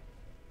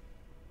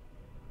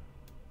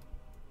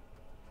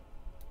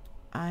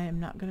 I am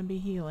not going to be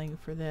healing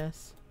for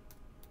this.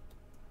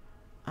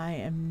 I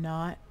am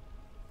not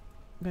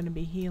going to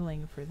be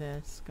healing for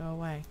this. Go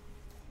away.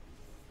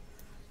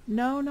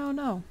 No, no,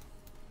 no.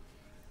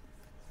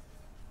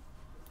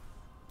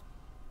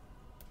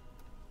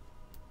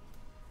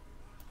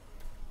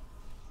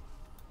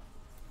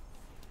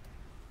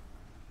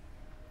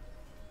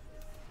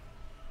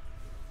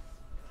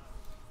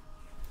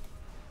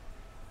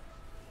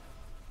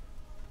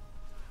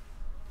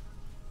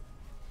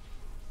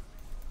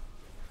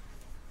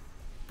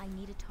 I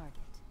need a target.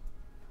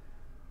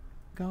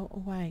 Go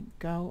away.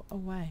 Go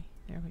away.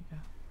 There we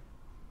go.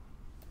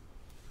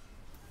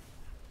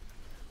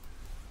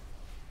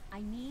 I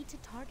need to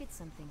target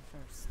something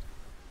first.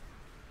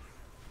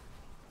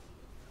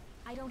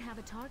 I don't have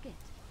a target.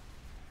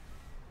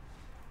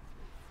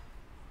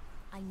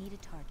 I need a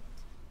target.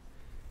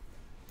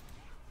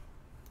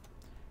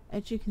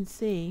 As you can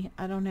see,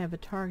 I don't have a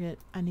target.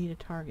 I need a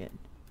target.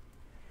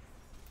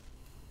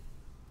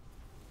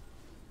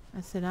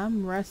 I said,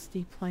 I'm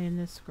rusty playing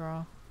this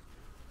girl.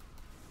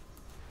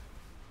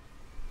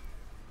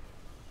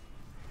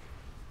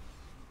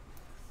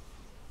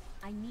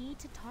 I need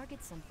to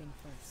target something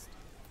first.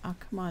 Oh,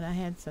 come on. I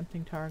had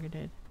something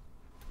targeted.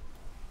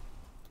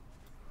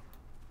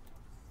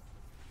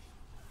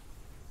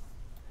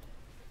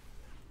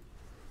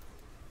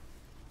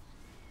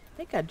 I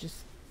think I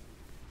just...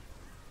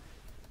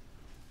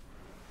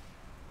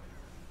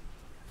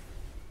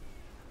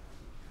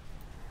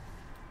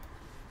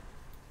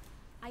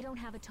 I don't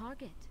have a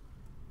target.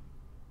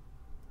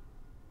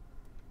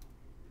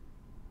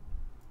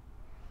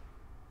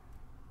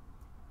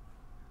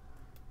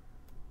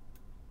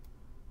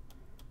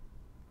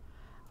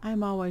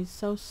 I'm always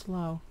so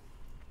slow.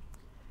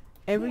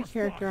 Every More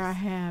character I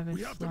spies. have is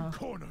We have slow. them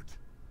cornered.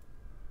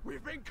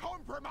 We've been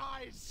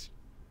compromised.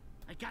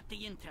 I got the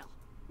intel.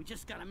 We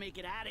just gotta make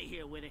it out of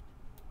here with it.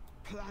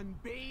 Plan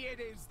B it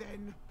is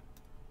then.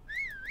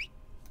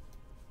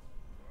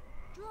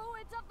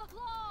 Druids of the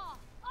Claw!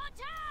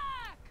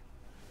 Attack!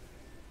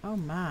 Oh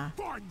my.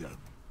 Find them.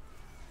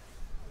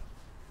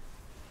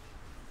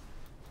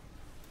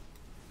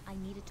 I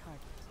need a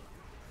target.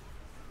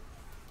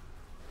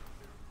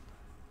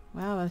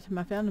 Wow, by the time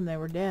I found them, they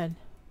were dead.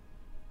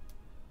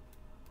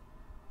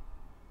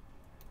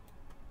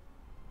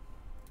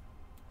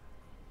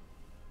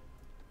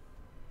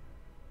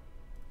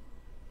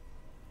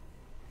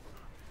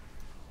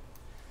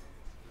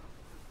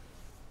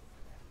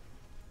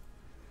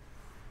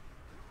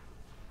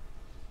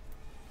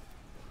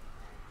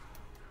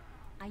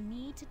 I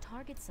need to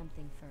target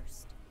something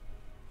first.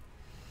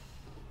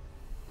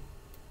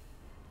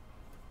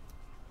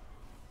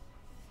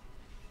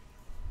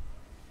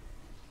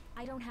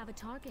 I don't have a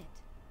target.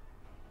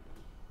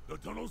 The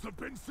tunnels have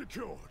been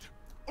secured.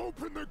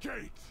 Open the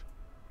gate.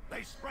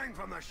 They sprang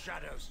from the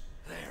shadows.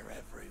 They're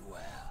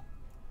everywhere.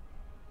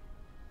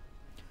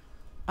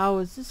 Oh,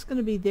 is this going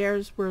to be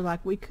theirs where,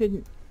 like, we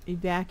couldn't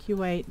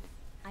evacuate?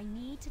 I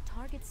need to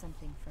target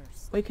something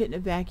first. We couldn't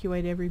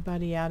evacuate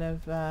everybody out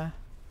of, out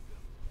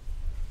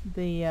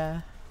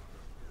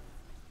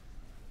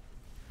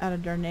of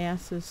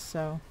Darnassus,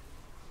 so...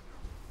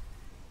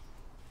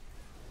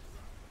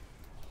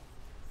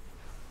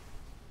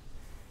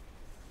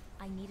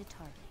 I need a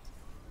target.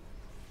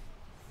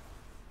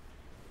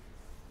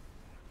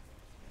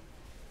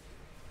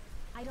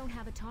 I don't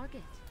have a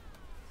target.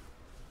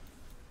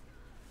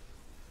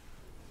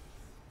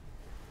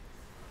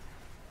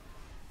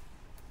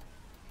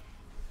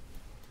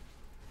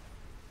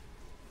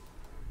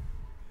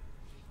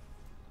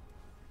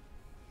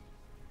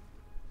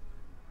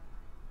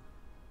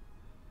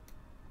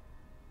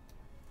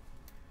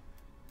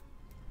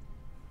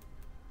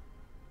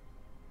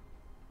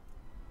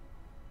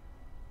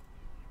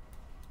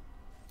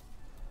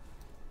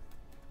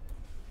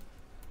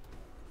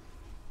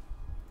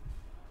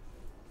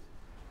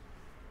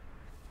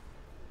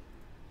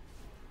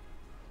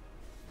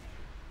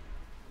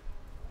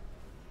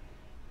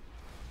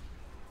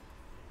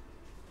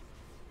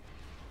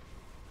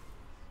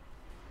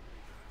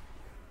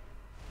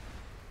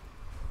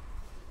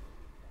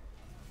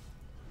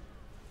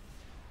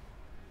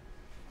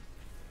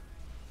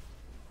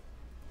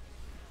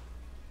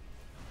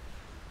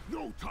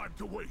 no time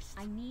to waste.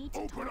 I need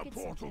to Open a target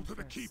portal something to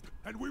the first. keep,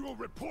 and we will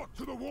report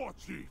to the war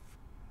chief.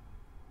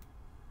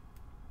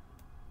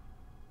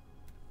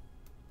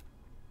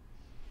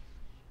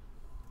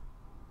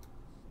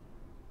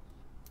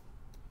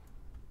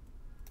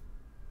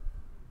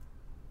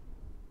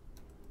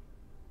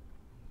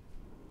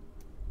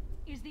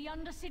 Is the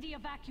Undercity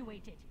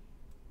evacuated?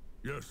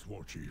 Yes,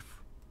 war chief.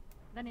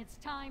 Then it's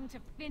time to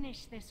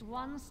finish this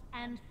once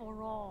and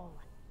for all.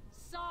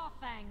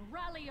 Sarfang,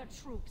 rally your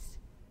troops.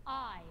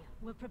 I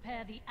will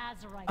prepare the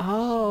Azerite.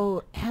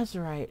 Oh,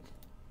 Azerite.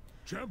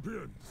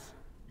 Champions,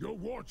 your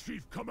war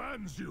chief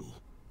commands you.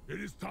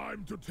 It is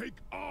time to take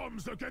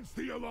arms against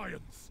the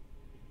Alliance.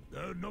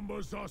 Their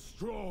numbers are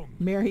strong.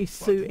 Mary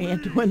Sue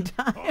and one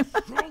time.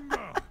 Are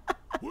stronger.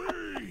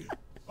 We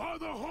are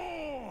the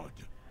Horde.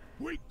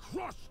 We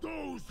crush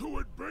those who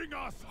would bring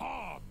us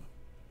harm.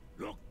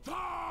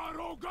 Loktar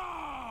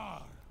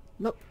Ogar!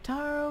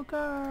 Loktar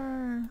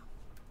Ogar.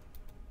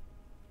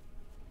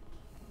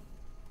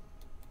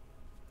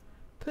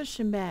 Push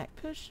him back,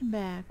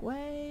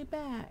 way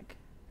back.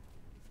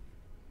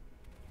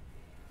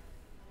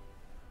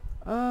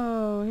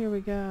 Oh, here we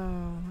go.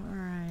 All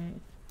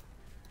right.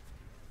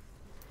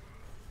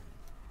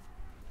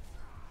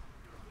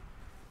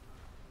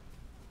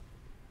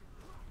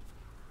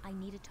 I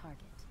need a target.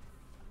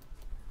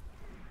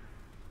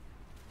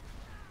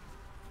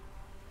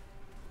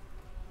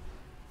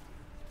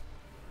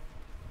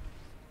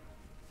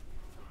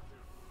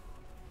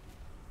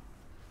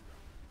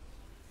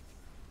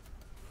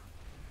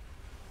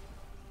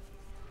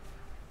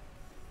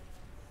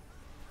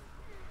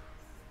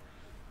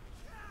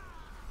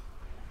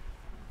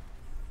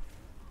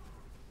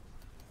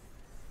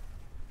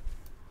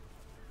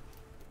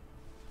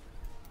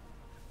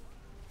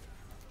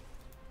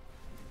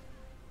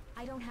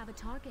 I don't have a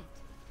target.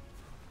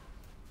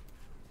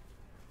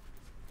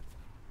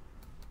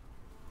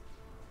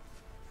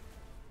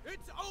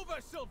 It's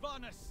over,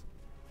 Sylvanas!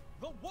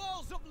 The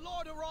walls of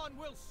Lordaeron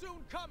will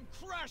soon come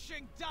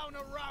crashing down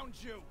around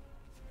you!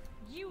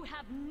 You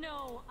have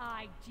no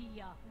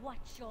idea what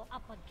you're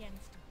up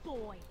against,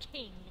 boy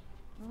king.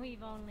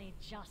 We've only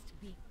just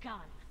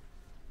begun.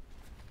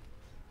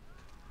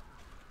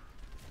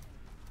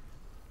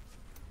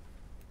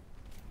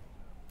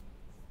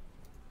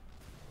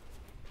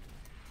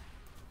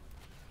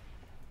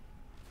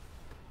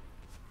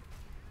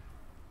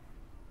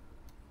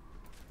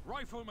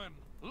 Riflemen,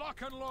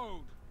 lock and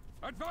load!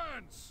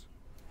 Advance!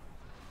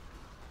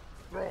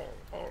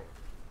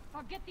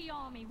 Forget the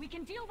army. We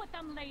can deal with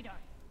them later.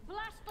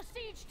 Blast the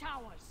siege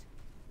towers.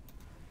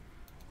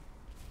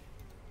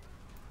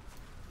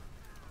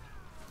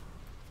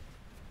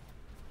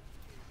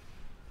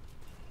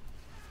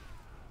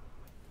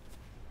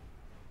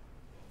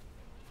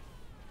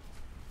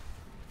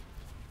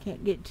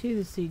 Can't get to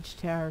the siege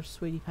tower,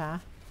 sweetie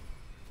pie.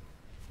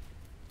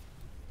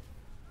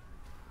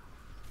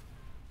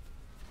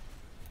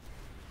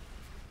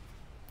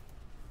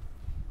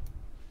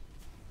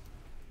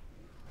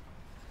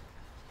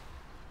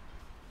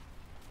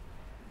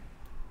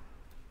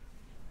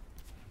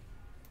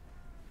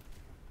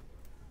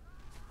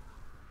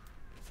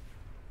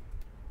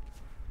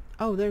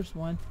 Oh, there's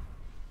one.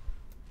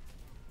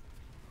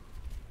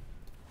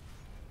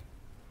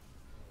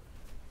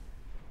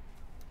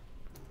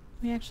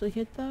 We actually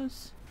hit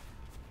those?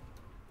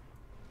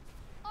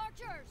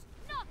 Archers,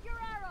 knock your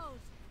arrows!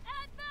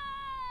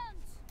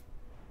 Advance!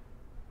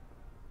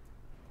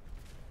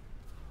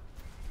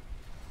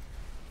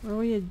 Where are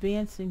we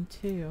advancing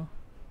to?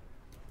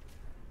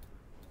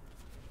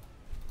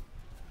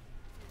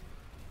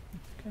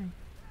 Okay.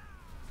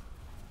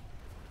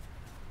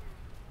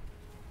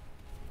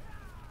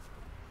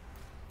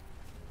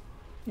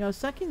 You know,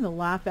 sucking the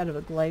life out of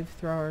a glaive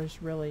thrower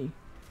is really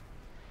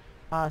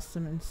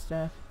awesome and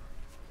stuff.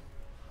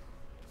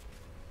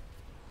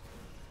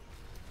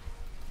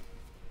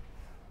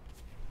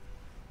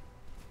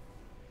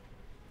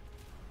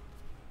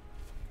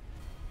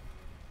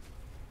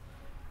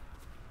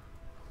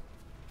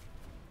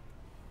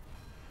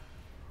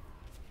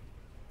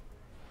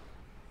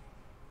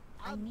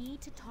 I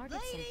need to target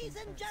something Ladies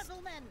and first.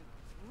 gentlemen,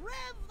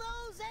 rev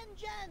those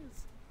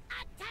engines!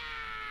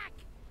 Attack!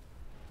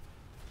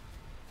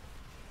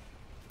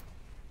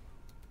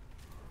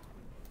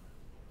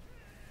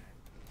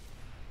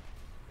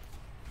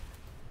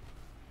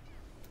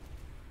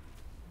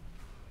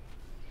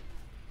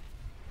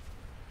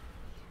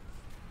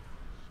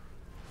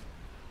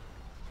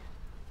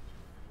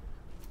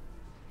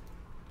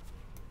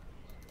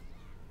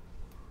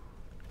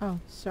 Oh,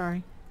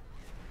 sorry.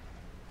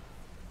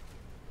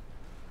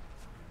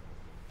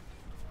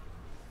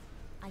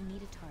 I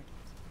need a target.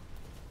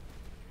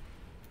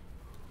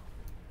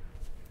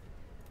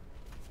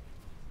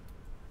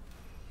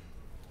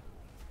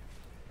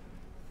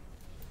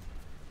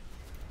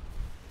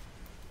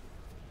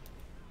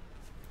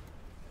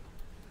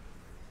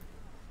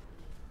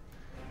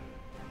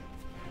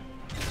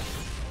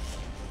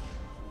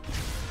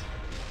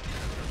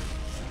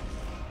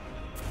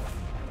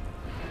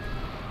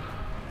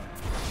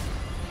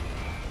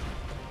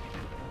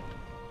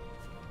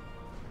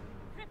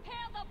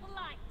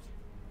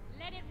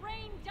 Let it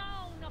rain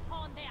down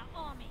upon their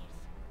armies.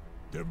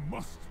 There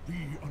must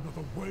be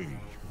another way,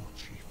 War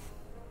Chief.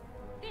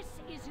 This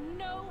is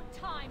no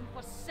time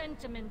for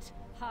sentiment,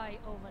 High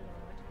Overlord.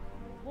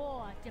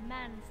 War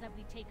demands that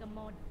we take a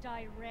more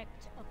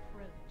direct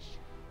approach.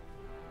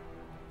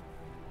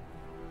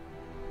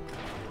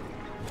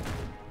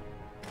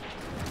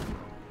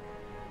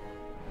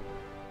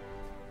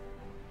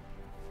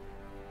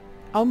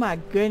 Oh my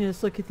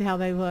goodness, look at how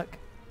they look.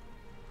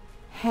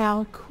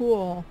 How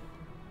cool.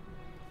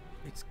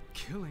 It's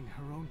killing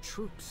her own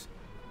troops.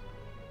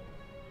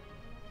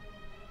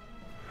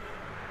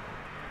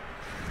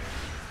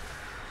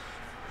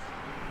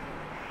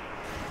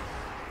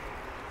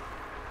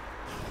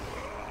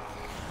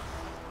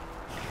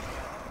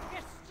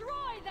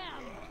 Destroy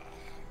them!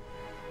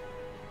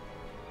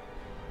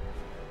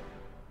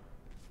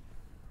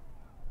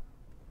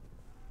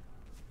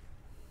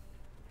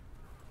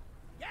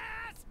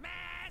 Gas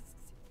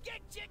masks!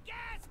 Get your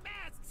gas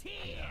masks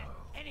here!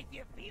 And if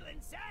you're feeling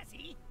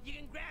sassy, you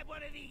can grab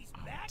one of these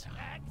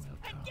backpacks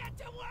and get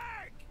to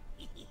work!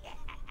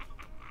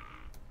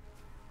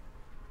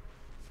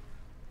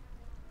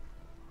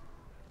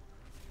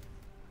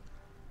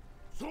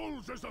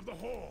 Soldiers of the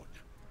Horde!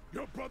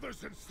 Your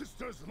brothers and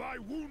sisters lie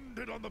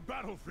wounded on the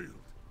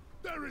battlefield.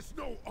 There is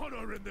no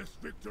honor in this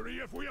victory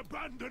if we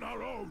abandon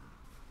our own.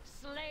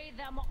 Slay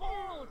them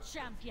all,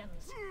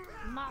 champions!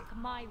 Mark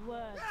my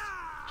words.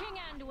 King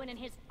Anduin and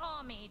his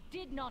army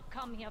did not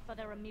come here for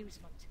their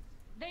amusement.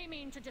 They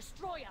mean to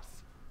destroy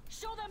us.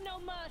 Show them no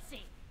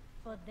mercy,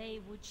 for they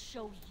would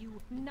show you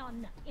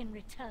none in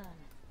return.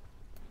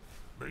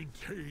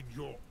 Maintain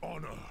your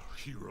honor,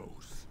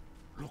 heroes.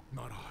 Look,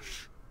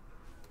 Narash.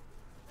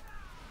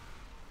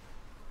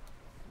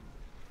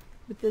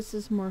 But this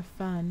is more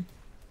fun.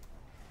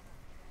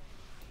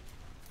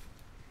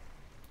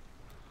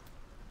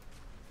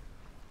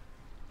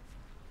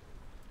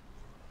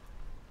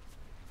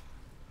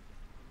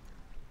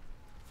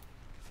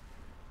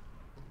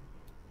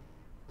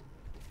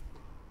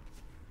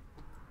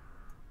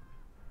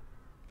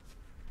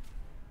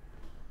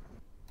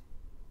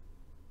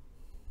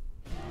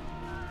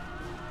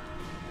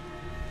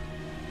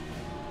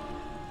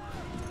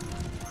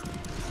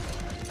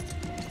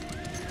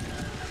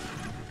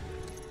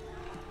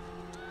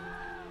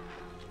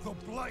 The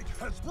Blight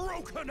has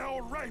broken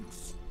our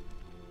ranks!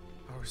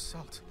 Our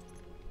assault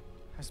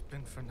has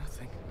been for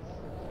nothing.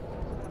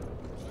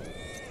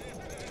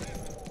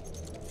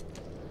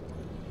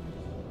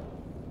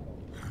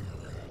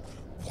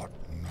 What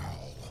now?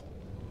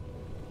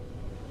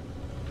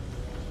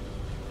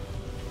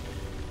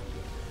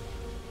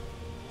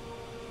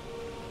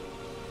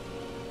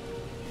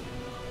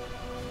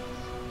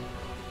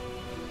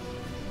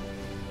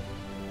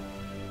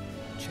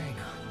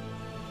 Jaina.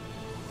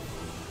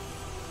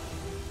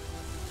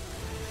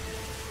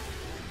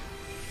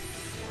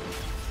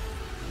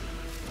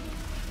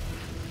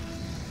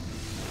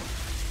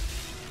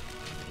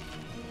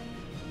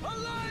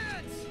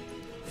 Alliance!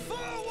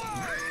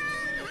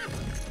 Forward!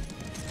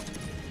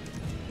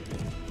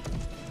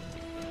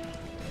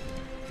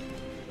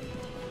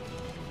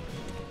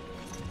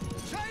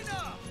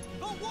 China!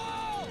 The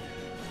wall!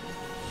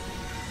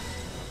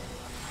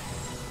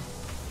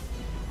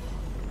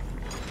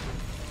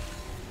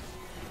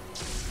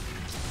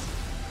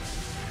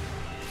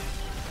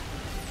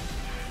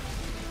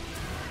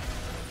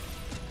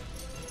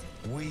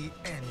 We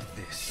end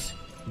this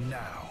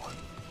now.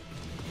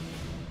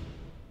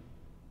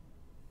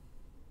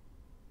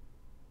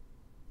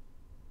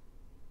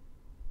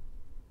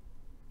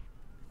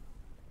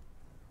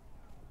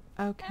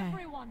 Okay.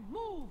 Everyone,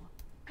 move!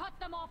 Cut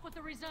them off with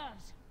the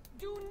reserves.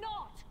 Do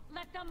not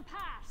let them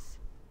pass.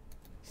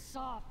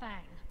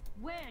 Sarfang,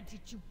 where did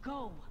you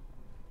go?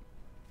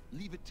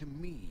 Leave it to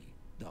me,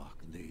 Dark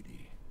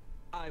Lady.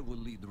 I will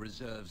lead the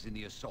reserves in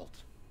the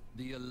assault.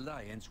 The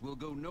Alliance will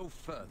go no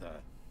further.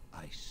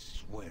 I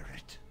swear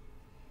it.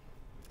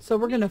 So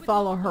we're gonna Meet with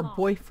follow her Lordaeron.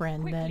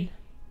 boyfriend then. Quickly.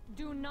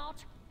 Do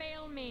not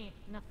fail me,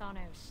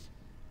 Nathanos.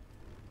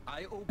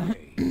 I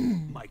obey,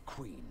 my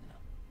queen.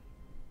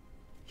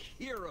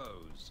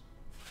 Heroes,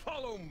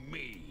 follow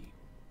me.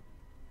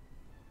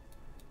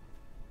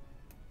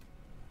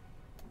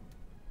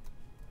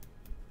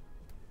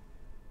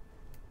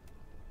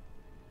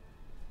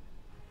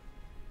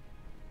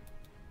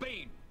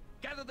 Bane,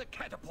 gather the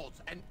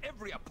catapults and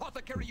every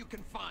apothecary you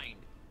can find.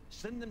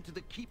 Send them to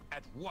the keep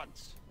at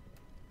once.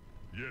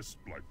 Yes,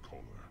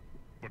 Blightcaller.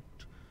 But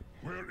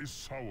where is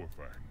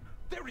Sourfang?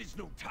 There is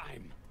no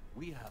time.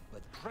 We have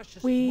but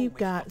precious We've moments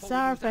got before we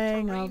lose our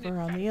Sarfang terrain over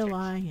on the advantage.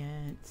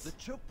 Alliance. The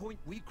choke point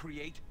we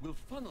create will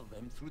funnel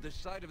them through the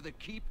side of the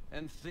keep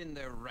and thin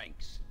their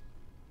ranks.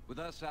 With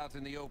us out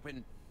in the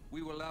open,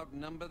 we will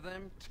outnumber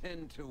them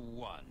 10 to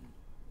 1.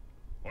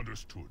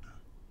 Understood.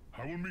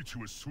 I will meet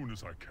you as soon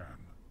as I can.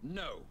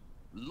 No.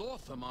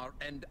 Lorthamar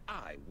and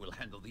I will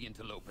handle the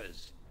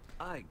interlopers.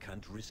 I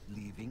can't risk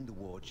leaving the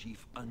war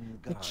chief The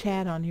unguarded.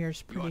 chat on here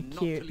is You are pretty not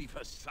cute. to leave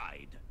her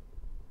side.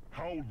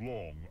 How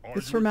long are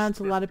This you reminds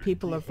a lot of expecting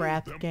people to of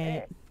hold them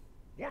Wrathgate. off?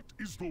 What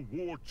is the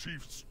war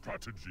chief's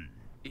strategy?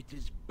 It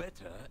is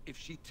better if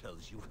she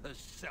tells you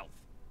herself.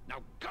 Now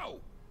go!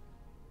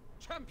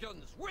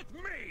 Champions, with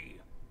me!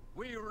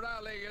 We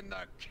rally in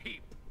the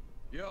keep.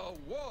 Your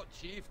war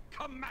chief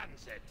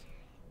commands it.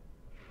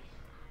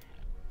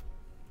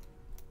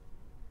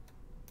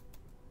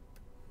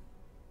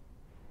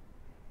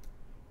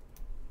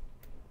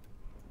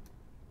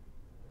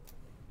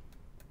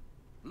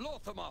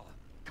 Lordaeron,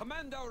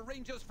 command our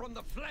rangers from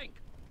the flank.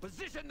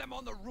 Position them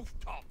on the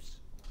rooftops.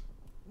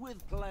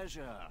 With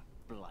pleasure,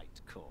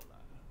 Blightcaller.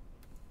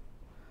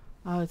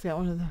 Oh, it's got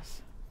one of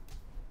those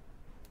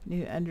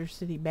new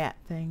Undercity bat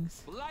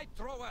things. Blight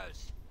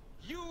throwers,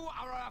 you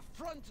are our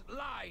front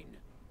line.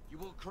 You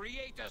will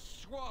create a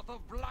swath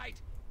of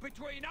blight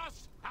between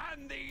us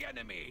and the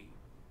enemy.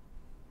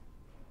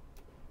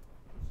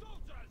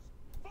 Soldiers,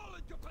 fall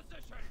into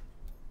position.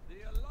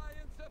 The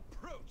alliance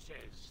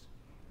approaches.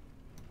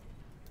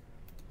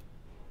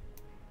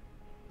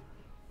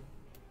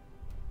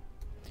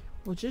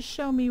 Well, just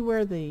show me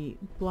where the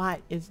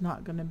blight is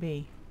not going to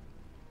be.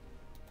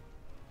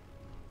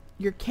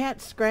 Your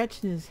cat's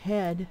scratching his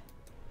head.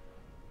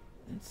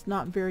 It's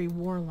not very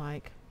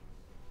warlike.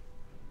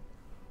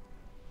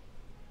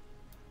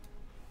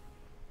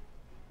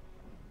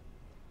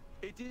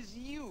 It is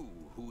you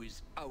who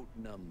is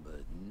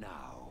outnumbered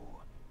now.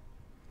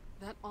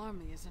 That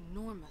army is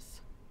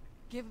enormous.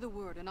 Give the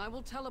word and I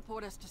will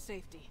teleport us to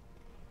safety.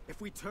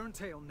 If we turn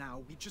tail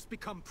now, we just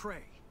become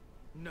prey.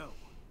 No.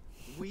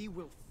 We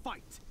will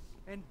fight,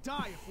 and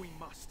die if we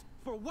must,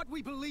 for what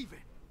we believe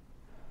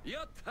in.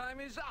 Your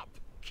time is up,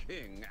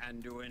 King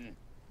Anduin.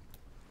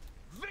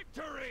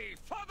 Victory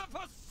for the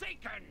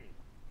Forsaken!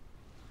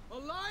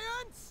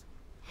 Alliance,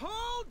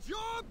 hold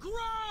your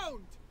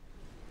ground!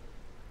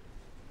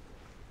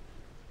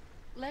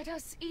 Let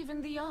us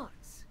even the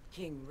odds,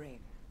 King Rin.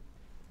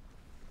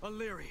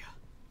 Illyria,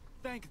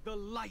 thank the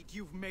light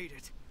you've made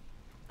it.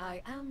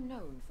 I am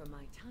known for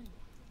my timing.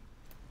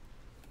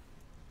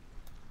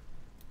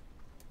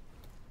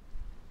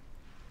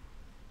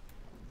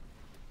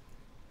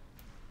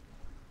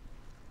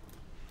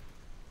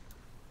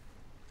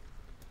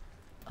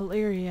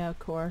 Illyria, of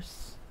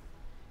course,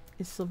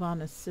 is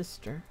Sylvanas'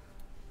 sister.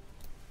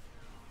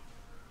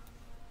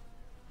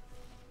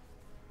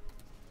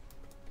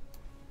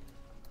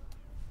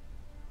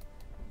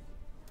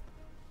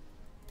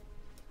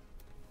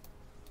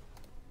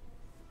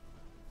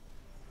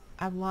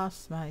 I've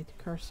lost my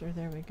cursor.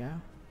 There we go.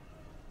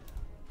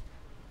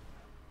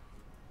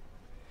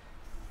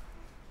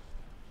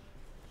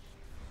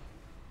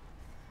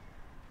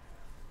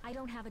 I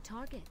don't have a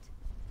target.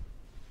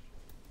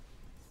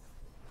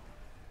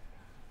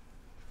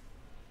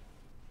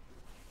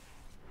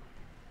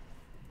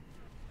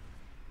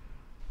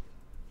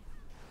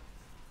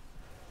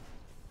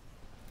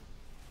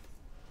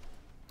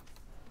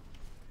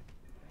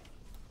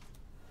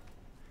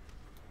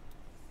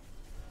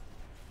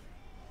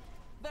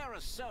 Their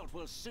assault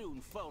will soon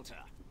falter.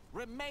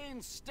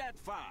 Remain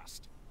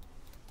steadfast.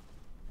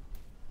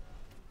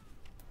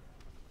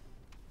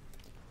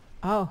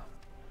 Oh.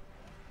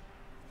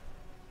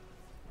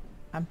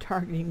 I'm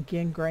targeting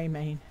again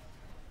Greymane.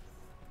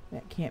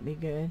 That can't be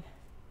good.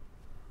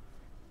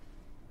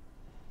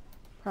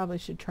 Probably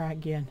should try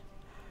again.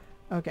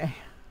 Okay.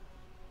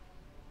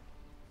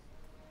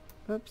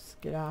 Oops,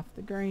 get off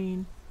the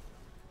green.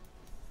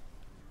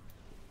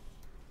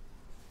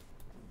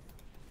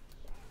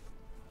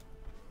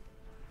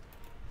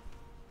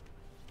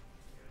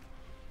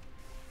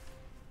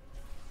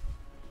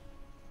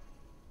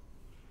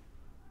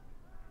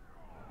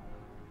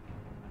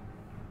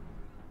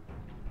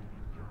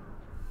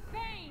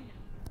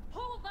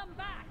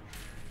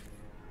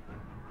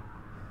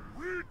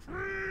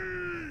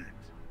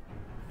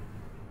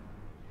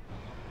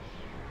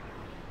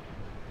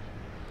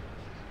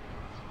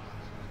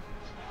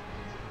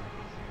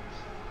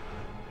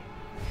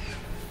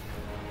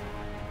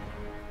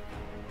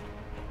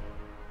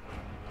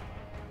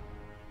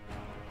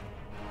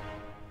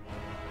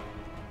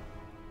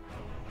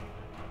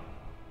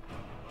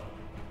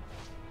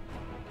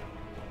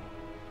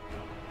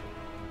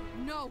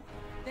 No!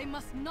 They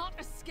must not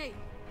escape!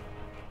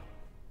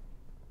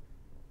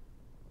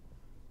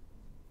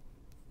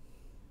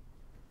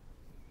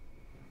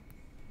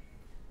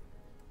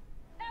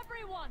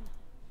 Everyone!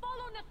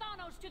 Follow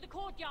Nathanos to the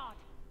courtyard!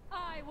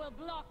 I will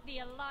block the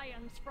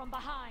Alliance from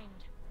behind.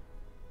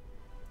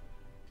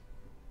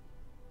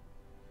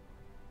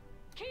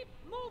 Keep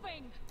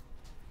moving!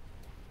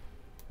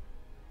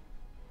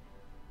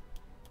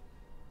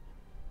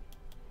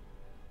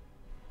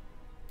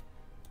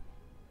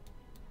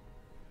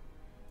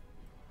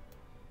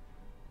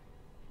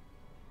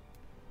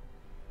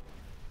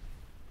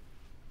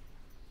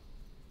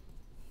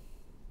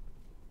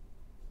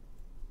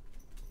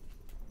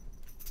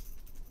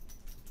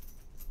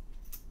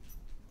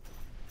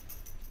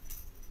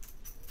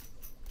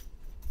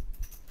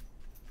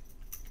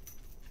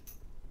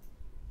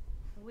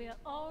 We're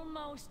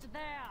almost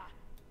there.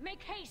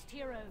 Make haste,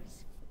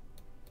 heroes.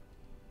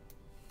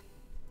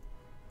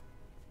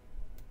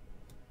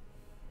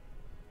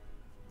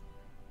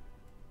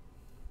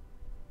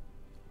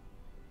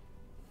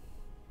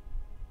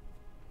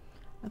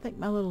 I think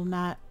my little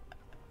knight,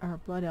 or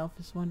blood elf,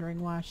 is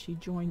wondering why she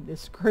joined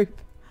this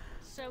group.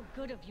 So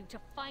good of you to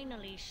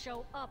finally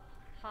show up,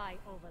 High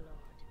Overlord.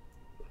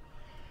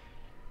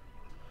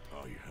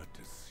 I had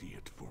to see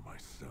it for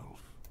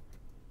myself.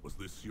 Was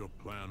this your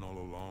plan all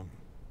along?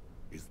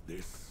 Is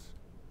this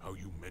how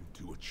you meant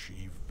to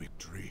achieve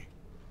victory?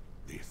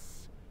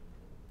 This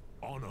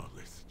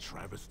honorless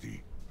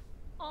travesty?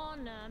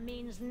 Honor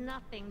means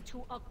nothing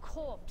to a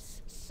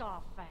corpse,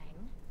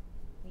 Sarfang.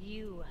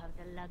 You have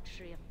the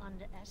luxury of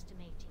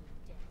underestimating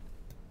death.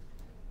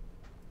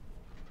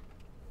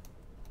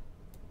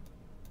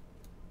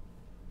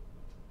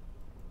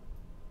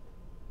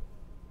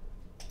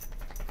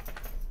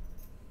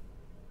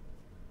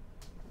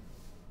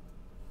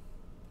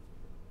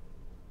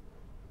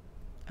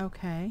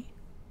 Okay.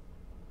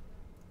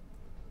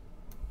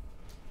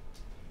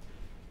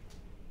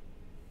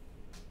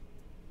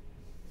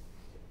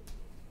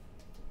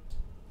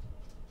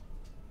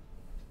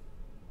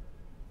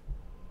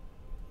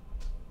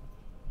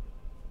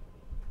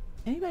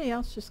 Anybody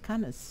else just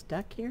kind of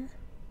stuck here?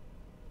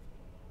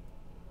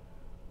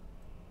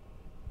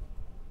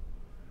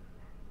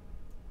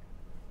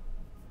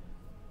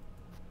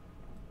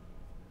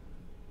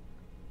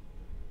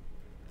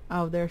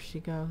 Oh, there she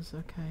goes.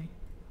 Okay.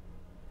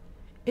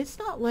 It's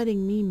not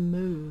letting me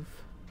move.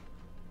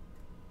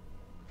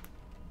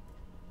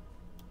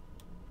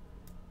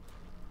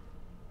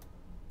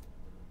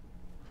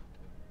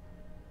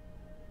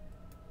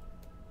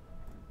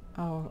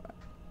 Oh,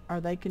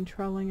 are they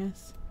controlling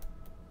us?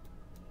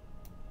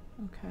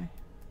 Okay,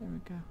 there we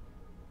go.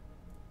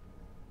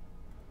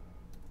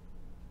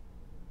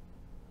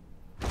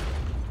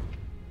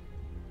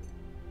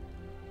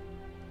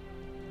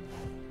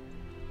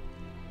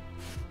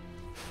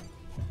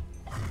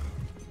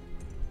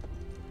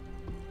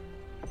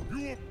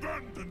 You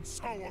abandoned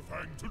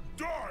Sauerfang to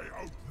die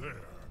out there!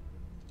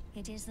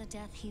 It is the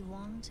death he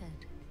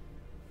wanted.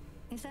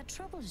 If that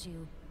troubles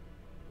you,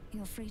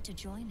 you're free to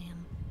join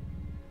him.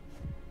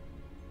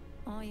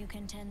 Or you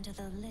can tend to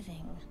the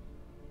living.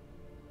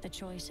 The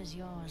choice is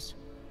yours.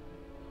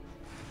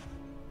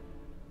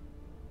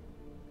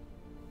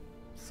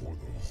 For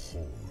the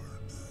Horde.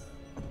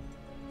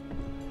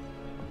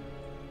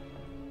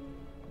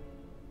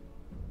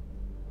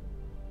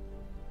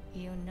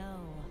 You know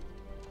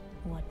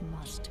what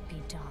must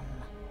be done.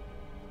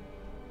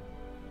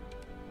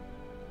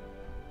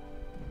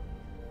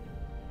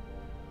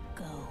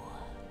 Go,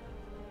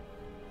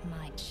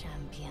 my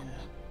champion.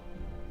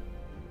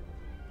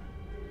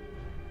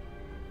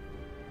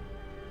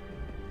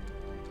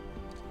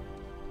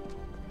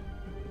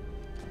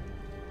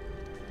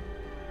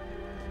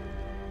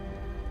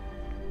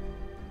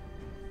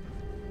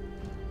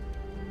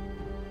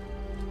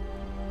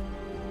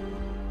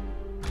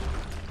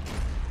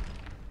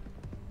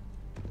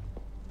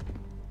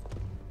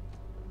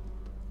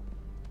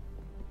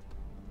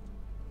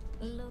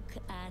 Look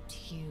at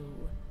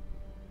you.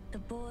 The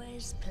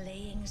boy's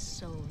playing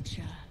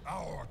soldier.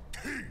 Our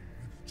king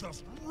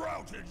just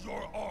routed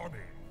your army!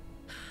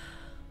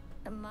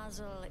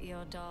 Muzzle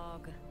your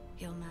dog,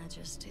 your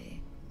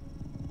majesty.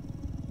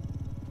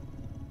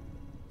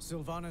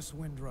 Sylvanas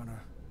Windrunner,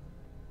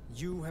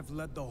 you have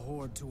led the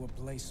Horde to a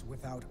place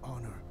without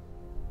honor.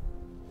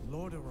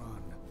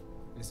 Lordaeron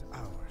is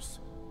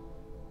ours.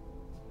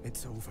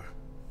 It's over.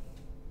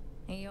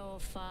 Your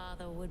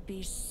father would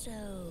be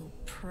so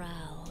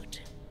proud.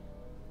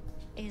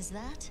 Is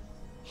that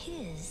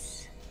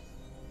his?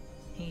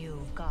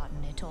 You've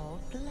gotten it all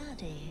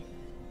bloody.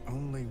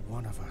 Only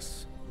one of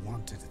us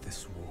wanted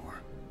this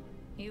war.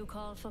 You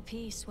call for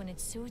peace when it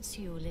suits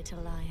you,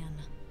 little lion.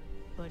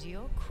 But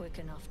you're quick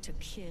enough to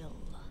kill.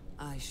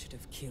 I should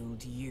have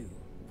killed you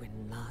when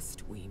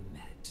last we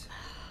met.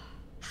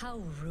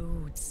 How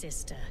rude,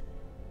 sister.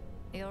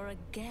 You're a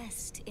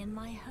guest in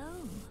my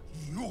home.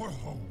 Your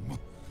home?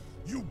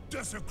 You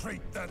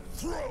desecrate that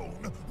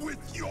throne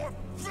with your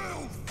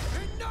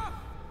filth! Enough!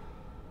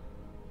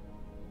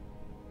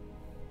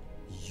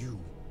 You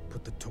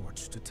put the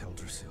torch to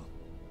Teldrassil.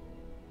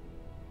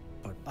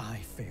 But I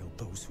failed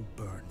those who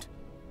burned.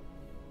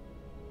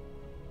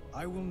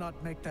 I will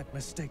not make that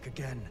mistake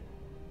again.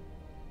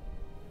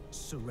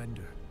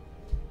 Surrender.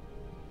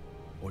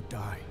 Or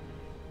die.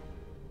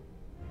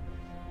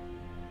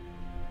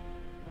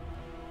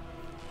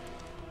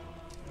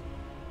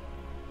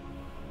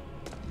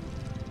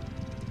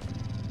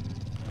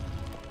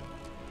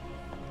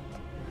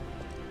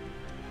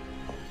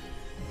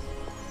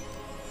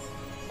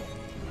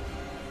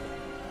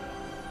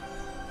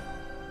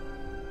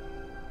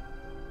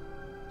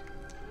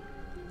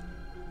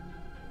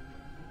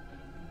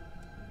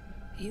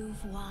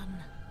 You've won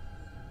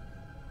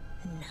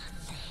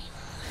nothing.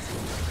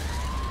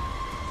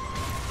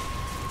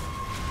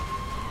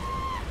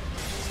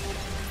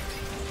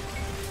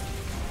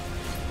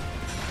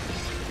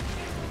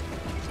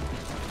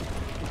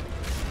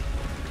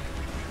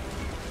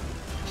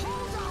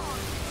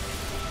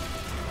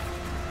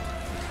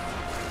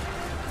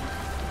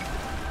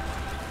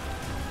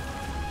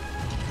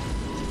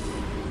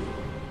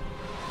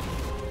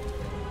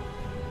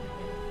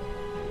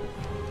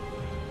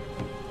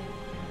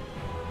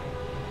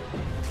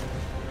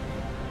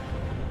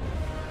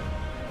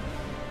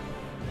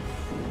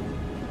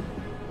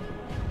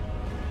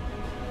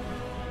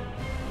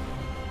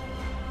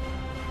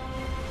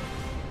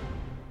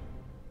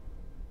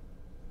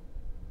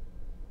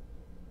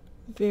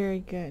 Very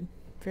good.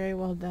 Very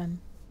well done.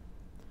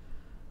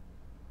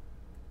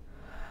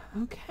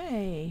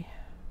 Okay.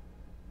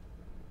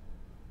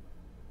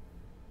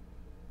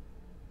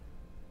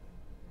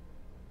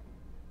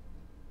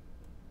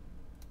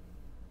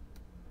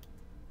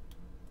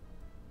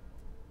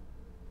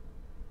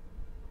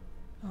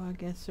 Oh, I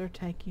guess they're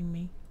taking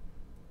me.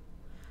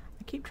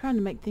 I keep trying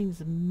to make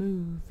things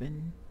move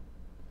and...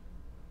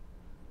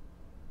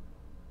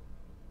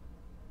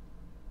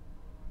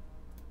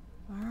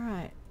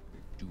 Alright.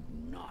 Do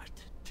not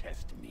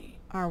test me.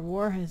 Our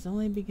war has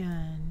only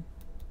begun.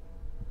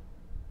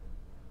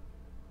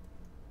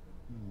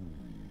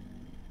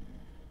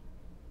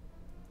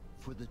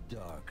 For the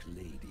Dark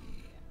Lady.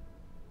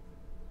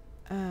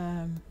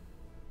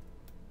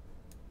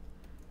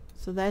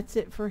 So that's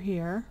it for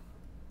here.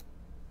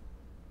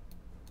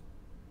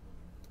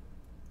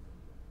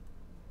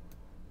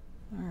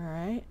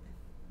 Alright.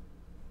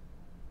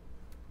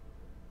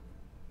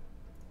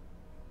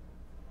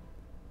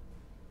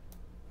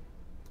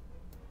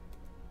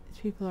 These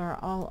people are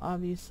all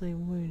obviously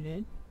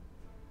wounded.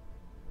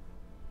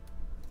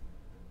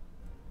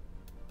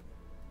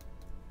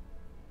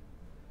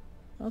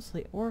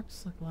 Mostly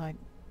orcs look like.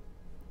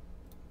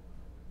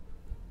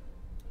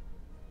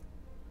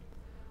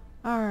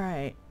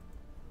 Alright.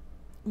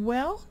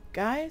 Well,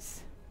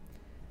 guys,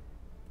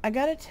 I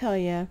gotta tell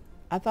you,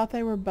 I thought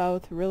they were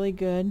both really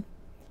good.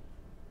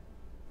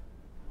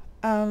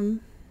 All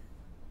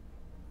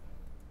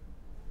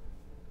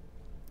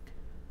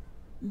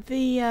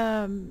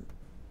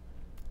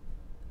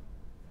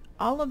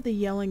of the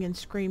yelling and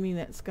screaming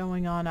that's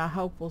going on, I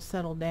hope will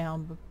settle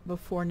down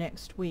before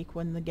next week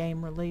when the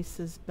game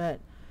releases, but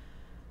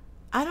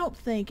I don't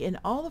think in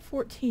all the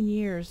 14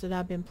 years that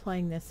I've been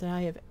playing this that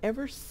I have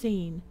ever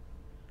seen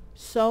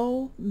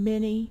so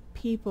many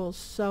people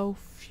so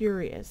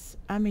furious.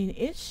 I mean,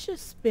 it's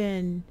just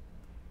been,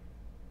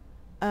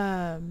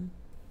 they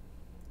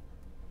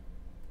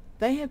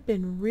have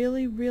been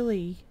really,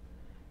 really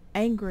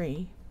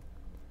angry,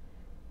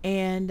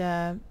 and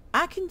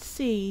I can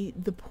see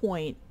the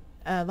point.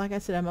 Like I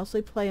said, I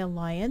mostly play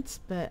Alliance,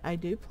 but I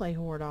do play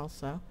Horde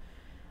also.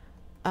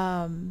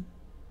 I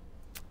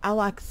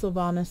like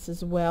Sylvanas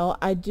as well.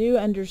 I do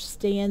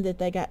understand that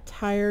they got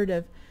tired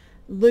of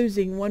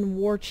losing one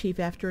war chief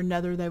after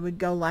another. They would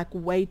go like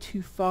way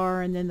too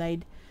far, and then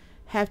they'd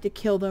have to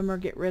kill them or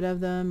get rid of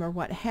them or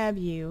what have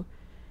you.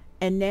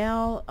 And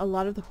now a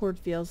lot of the Horde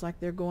feels like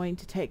they're going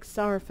to take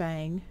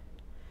Saurfang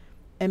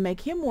and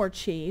make him war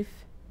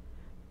chief,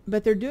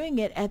 but they're doing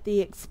it at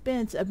the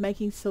expense of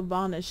making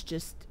Sylvanas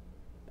just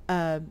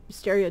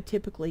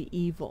stereotypically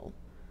evil.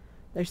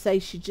 They say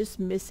she's just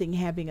missing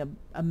having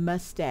a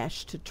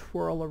mustache to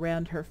twirl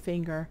around her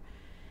finger.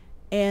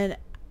 And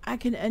I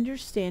can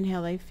understand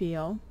how they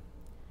feel.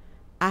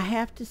 I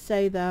have to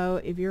say,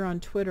 though, if you're on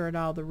Twitter at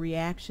all, the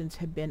reactions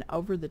have been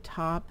over the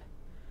top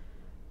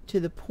to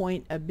the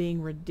point of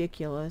being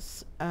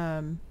ridiculous.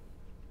 And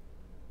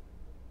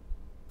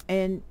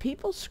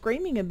people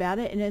screaming about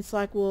it, and it's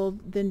like, well,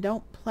 then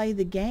don't play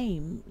the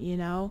game, you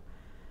know.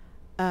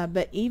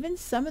 But even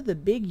some of the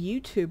big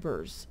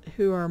YouTubers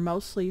who are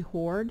mostly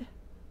Horde,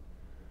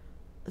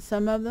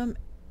 some of them,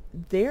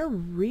 they're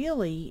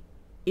really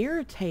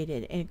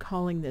irritated and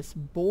calling this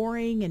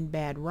boring and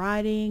bad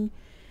writing.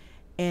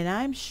 And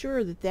I'm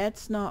sure that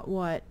that's not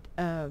what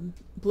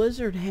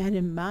Blizzard had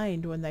in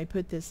mind when they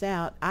put this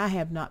out. I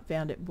have not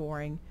found it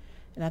boring,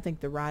 and I think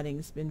the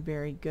writing's been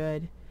very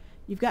good.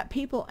 You've got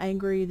people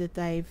angry that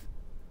they've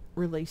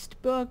released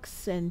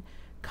books and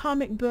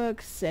comic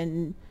books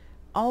and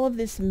all of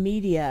this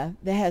media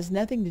that has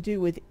nothing to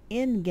do with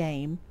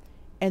in-game,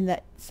 and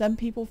that some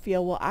people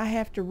feel, well, I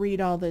have to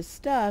read all this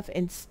stuff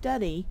and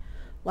study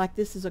like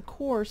this is a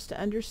course to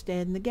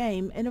understand the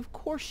game, and of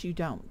course you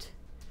don't.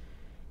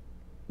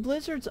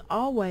 Blizzard's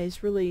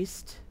always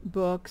released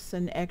books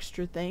and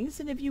extra things,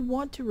 and if you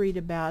want to read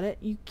about it,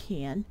 you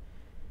can.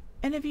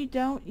 And if you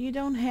don't, you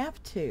don't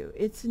have to.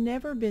 It's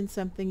never been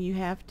something you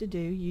have to do.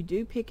 You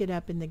do pick it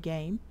up in the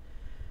game,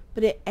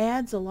 but it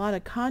adds a lot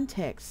of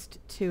context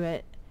to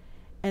it.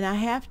 And I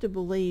have to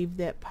believe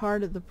that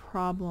part of the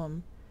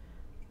problem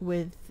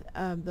with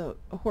the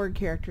Horde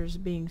characters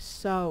being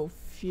so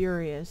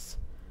furious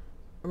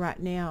right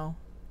now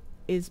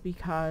is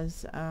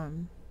because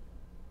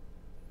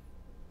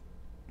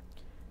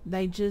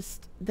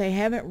they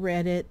haven't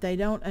read it. They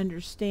don't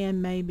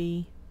understand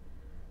maybe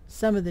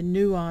some of the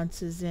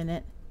nuances in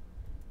it.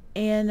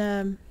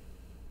 And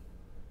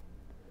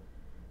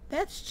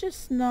that's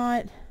just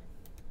not,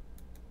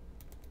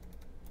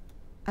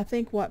 I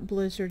think, what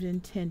Blizzard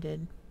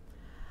intended.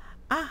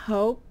 I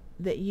hope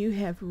that you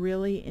have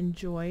really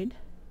enjoyed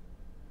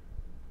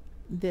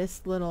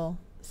this little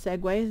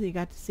segue. You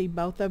got to see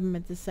both of them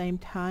at the same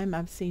time.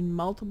 I've seen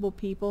multiple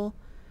people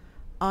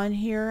on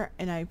here,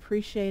 and I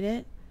appreciate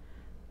it.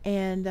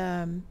 And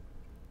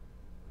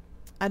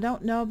I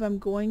don't know if I'm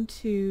going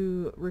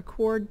to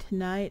record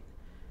tonight.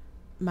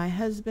 My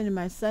husband and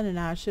my son and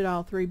I should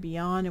all three be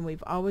on, and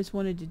we've always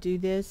wanted to do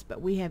this,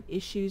 but we have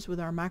issues with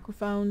our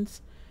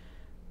microphones.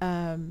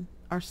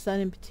 our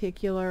son in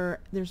particular,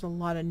 there's a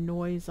lot of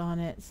noise on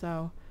it,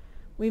 so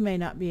we may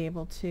not be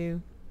able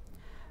to.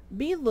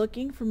 Be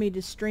looking for me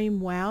to stream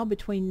WoW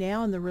between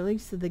now and the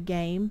release of the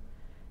game,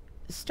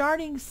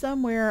 starting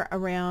somewhere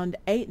around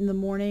 8 in the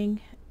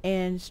morning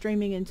and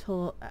streaming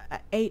until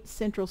 8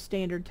 Central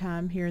Standard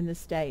Time here in the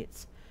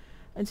States.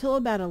 Until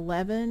about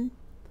 11.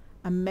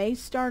 I may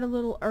start a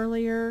little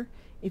earlier.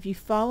 If you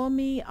follow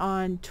me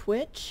on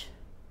Twitch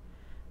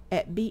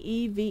at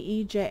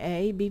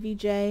BEVEJA,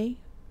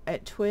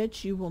 at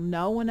Twitch, you will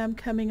know when I'm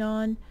coming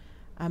on.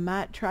 I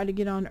might try to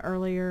get on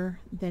earlier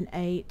than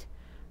 8.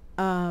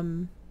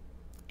 And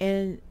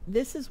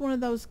this is one of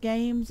those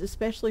games,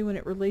 especially when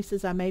it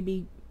releases, I may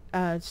be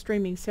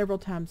streaming several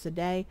times a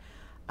day.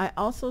 I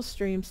also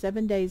stream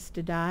 7 Days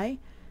to Die,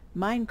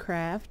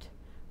 Minecraft,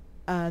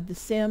 The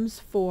Sims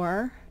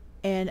 4,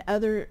 and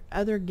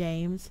other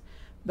games.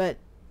 But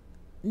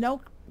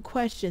no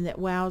question that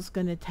WoW's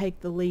going to take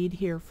the lead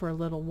here for a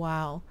little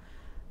while.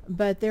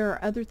 But there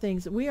are other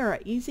things. We are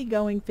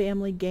easygoing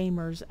family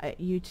gamers at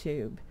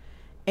YouTube.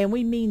 And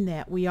we mean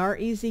that. We are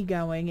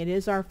easygoing. It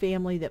is our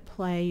family that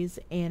plays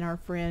and our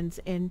friends.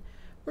 And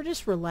we're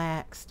just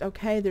relaxed,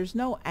 okay? There's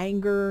no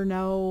anger,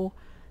 no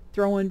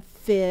throwing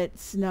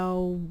fits,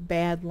 no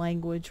bad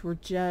language. We're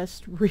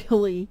just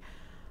really,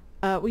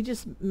 we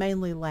just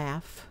mainly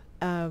laugh.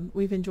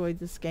 We've enjoyed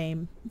this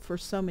game for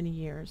so many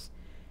years.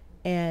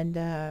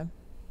 And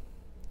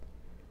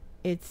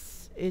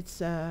it's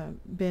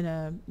been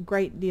a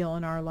great deal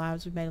in our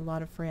lives. We've made a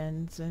lot of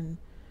friends and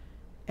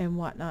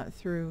whatnot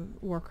through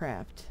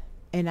Warcraft.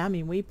 And I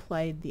mean, we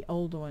played the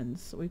old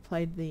ones. We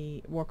played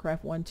the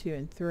Warcraft 1, 2,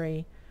 and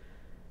 3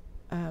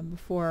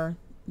 before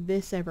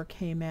this ever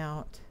came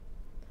out.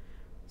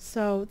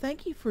 So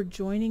thank you for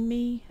joining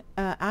me.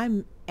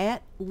 I'm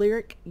at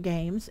Lyric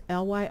Games,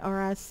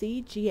 LYRICGAMES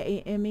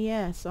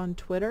on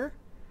Twitter.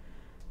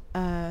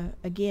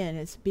 Again,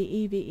 it's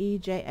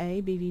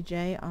BEVEJA,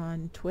 BVJ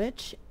on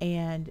Twitch,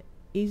 and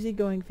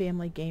Easygoing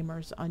Family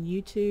Gamers on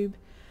YouTube.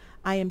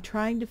 I am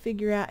trying to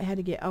figure out how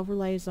to get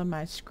overlays on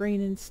my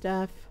screen and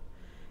stuff,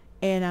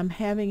 and I'm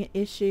having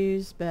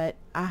issues, but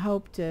I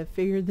hope to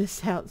figure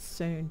this out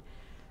soon.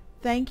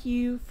 Thank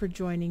you for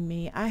joining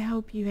me. I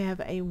hope you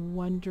have a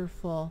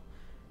wonderful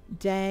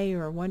day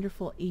or a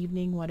wonderful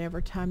evening,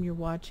 whatever time you're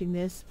watching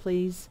this.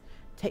 Please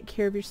take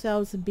care of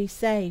yourselves and be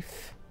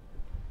safe.